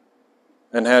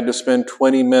and had to spend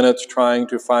 20 minutes trying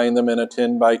to find them in a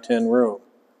 10 by 10 room.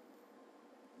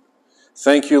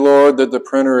 Thank you, Lord, that the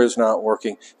printer is not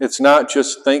working. It's not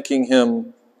just thanking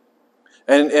Him.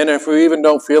 And if we even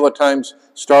don't feel at times,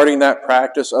 starting that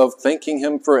practice of thanking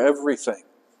Him for everything.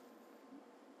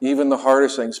 Even the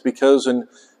hardest things. Because, and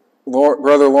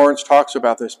Brother Lawrence talks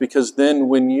about this, because then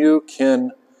when you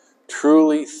can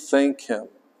truly thank Him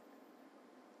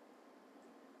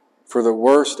for the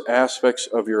worst aspects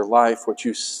of your life, what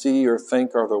you see or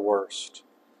think are the worst,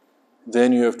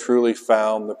 then you have truly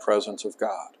found the presence of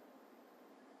God.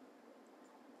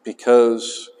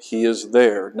 Because He is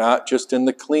there, not just in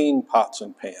the clean pots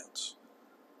and pans,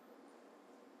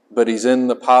 but He's in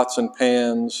the pots and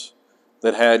pans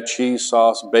that had cheese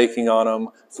sauce baking on them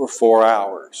for 4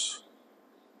 hours.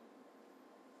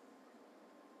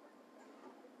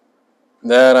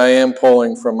 That I am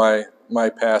pulling from my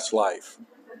past life.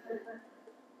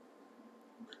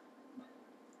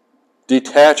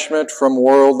 Detachment from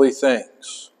worldly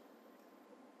things.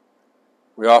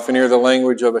 We often hear the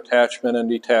language of attachment and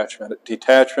detachment.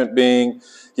 Detachment being,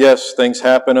 yes, things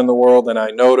happen in the world and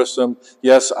I notice them.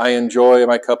 Yes, I enjoy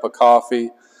my cup of coffee,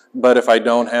 but if I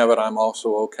don't have it, I'm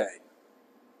also okay.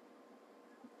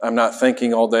 I'm not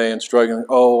thinking all day and struggling,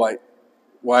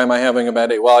 why am I having a bad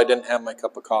day? Well, I didn't have my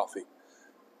cup of coffee.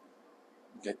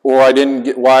 Okay. Or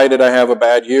why did I have a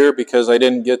bad year? Because I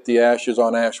didn't get the ashes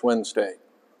on Ash Wednesday.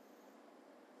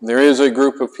 There is a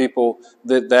group of people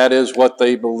that is what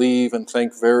they believe and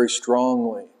think very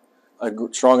strongly. A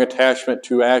strong attachment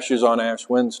to Ashes on Ash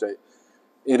Wednesday.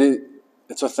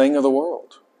 It's a thing of the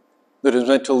world that is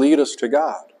meant to lead us to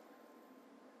God.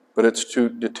 But it's to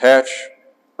detach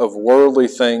of worldly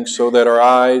things so that our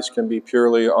eyes can be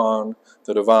purely on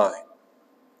the divine.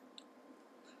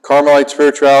 Carmelite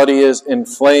spirituality is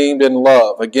inflamed in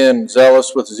love. Again,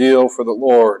 zealous with zeal for the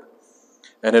Lord.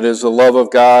 And it is the love of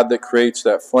God that creates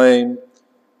that flame.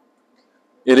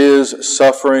 It is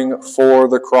suffering for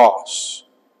the cross.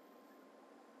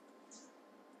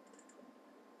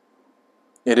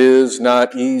 It is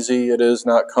not easy, it is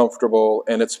not comfortable,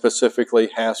 and it specifically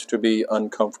has to be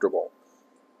uncomfortable.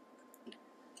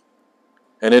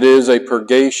 And it is a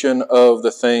purgation of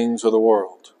the things of the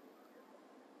world.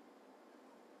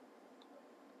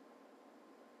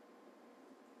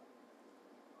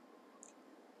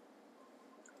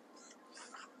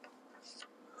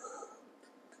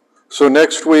 So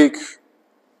next week,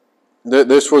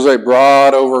 this was a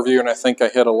broad overview, and I think I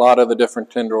hit a lot of the different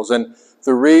tendrils. And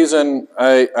the reason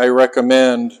I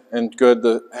recommend and good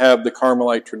to have the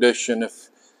Carmelite tradition, if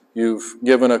you've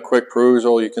given a quick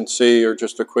perusal, you can see, or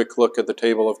just a quick look at the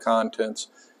table of contents,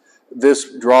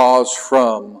 this draws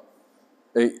from,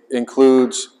 it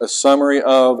includes a summary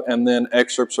of, and then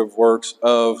excerpts of works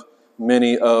of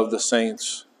many of the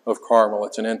saints of Carmel.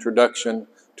 It's an introduction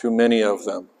to many of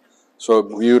them. So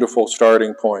a beautiful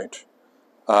starting point.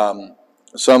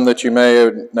 Some that you may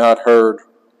have not heard.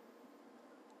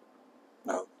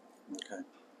 No. Okay.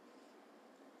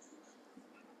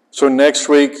 So next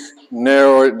week,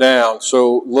 narrow it down.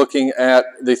 So looking at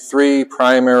the three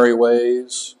primary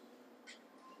ways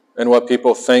and what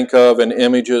people think of and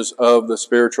images of the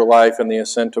spiritual life and the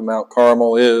ascent of Mount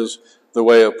Carmel is the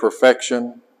way of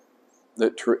perfection.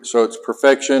 So it's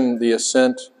perfection, the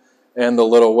ascent, and the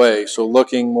little way. So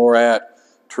looking more at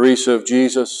Teresa of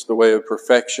Jesus, the way of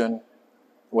perfection,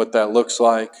 what that looks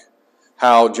like,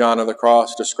 how John of the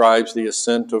Cross describes the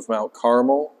ascent of Mount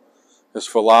Carmel, his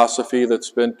philosophy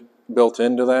that's been built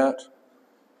into that.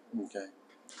 Okay.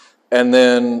 And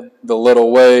then the little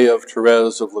way of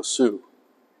Therese of Lisieux.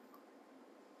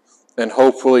 And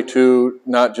hopefully, too,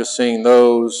 not just seeing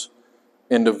those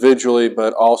individually,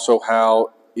 but also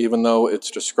how, even though it's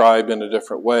described in a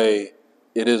different way,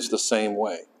 it is the same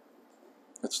way.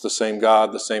 It's the same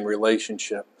God, the same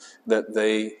relationship that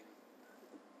they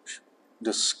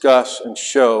discuss and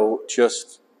show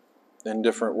just in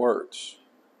different words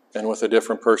and with a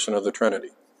different person of the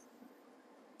Trinity.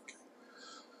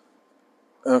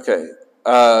 Okay,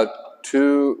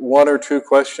 one or two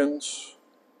questions.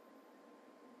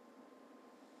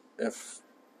 If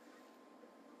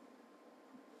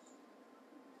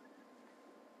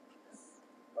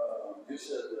you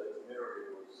said that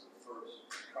Mary was the first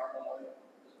Carmelite.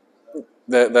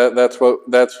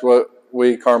 that's what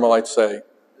we Carmelites say.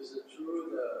 Is it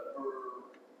true that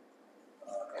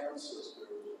her ancestors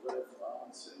lived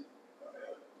on St.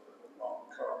 Mount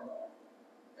Carmel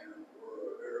and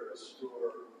were very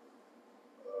restored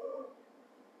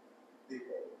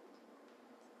people?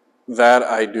 That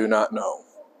I do not know.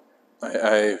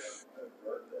 I've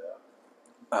read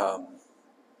that.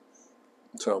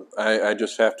 So I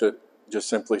just have to just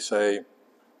simply say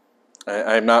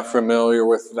I'm not familiar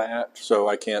with that, so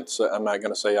I can't say, I'm not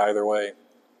going to say either way.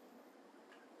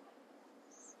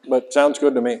 But sounds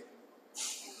good to me.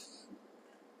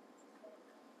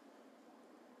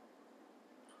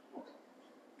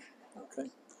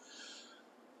 Okay.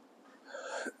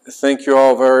 Thank you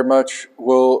all very much.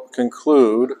 We'll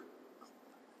conclude.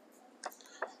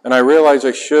 And I realize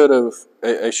I should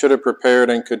have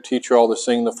prepared and could teach you all to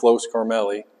sing the Flos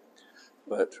Carmeli,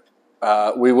 but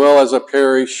we will, as a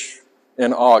parish,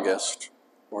 in August.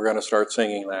 We're going to start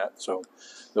singing that, so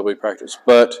there'll be practice.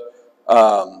 But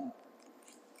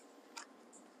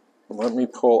let me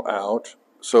pull out.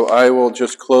 So I will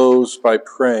just close by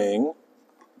praying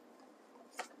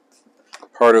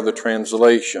part of the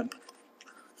translation.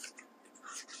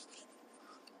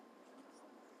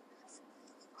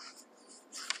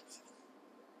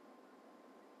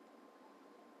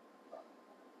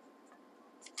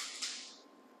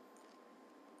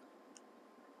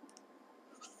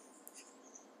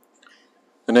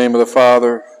 In the name of the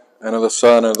Father, and of the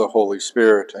Son, and of the Holy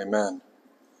Spirit. Amen.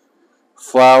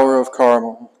 Flower of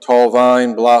Carmel, tall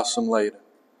vine, blossom laden,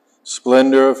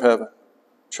 splendor of heaven,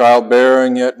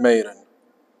 childbearing yet maiden,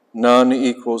 none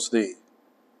equals thee.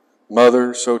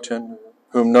 Mother so tender,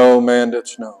 whom no man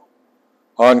didst know,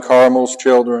 on Carmel's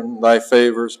children thy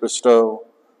favors bestow.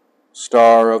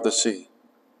 Star of the sea,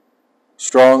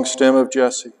 strong stem of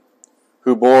Jesse,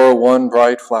 who bore one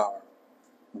bright flower,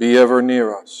 Be ever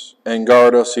near us, and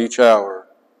guard us each hour,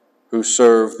 who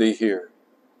serve thee here.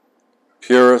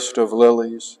 Purest of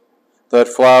lilies, that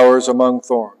flowers among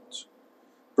thorns,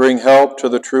 bring help to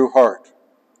the true heart,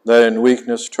 that in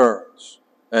weakness turns,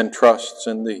 and trusts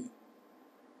in thee.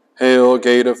 Hail,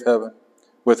 gate of heaven,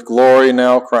 with glory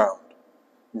now crowned,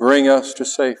 bring us to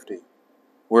safety,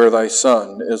 where thy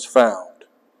Son is found,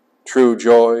 true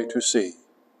joy to see.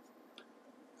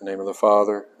 In the name of the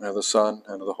Father, and of the Son,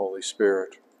 and of the Holy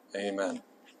Spirit. Amen.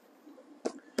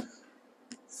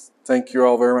 Thank you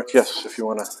all very much. Yes, if you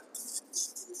want to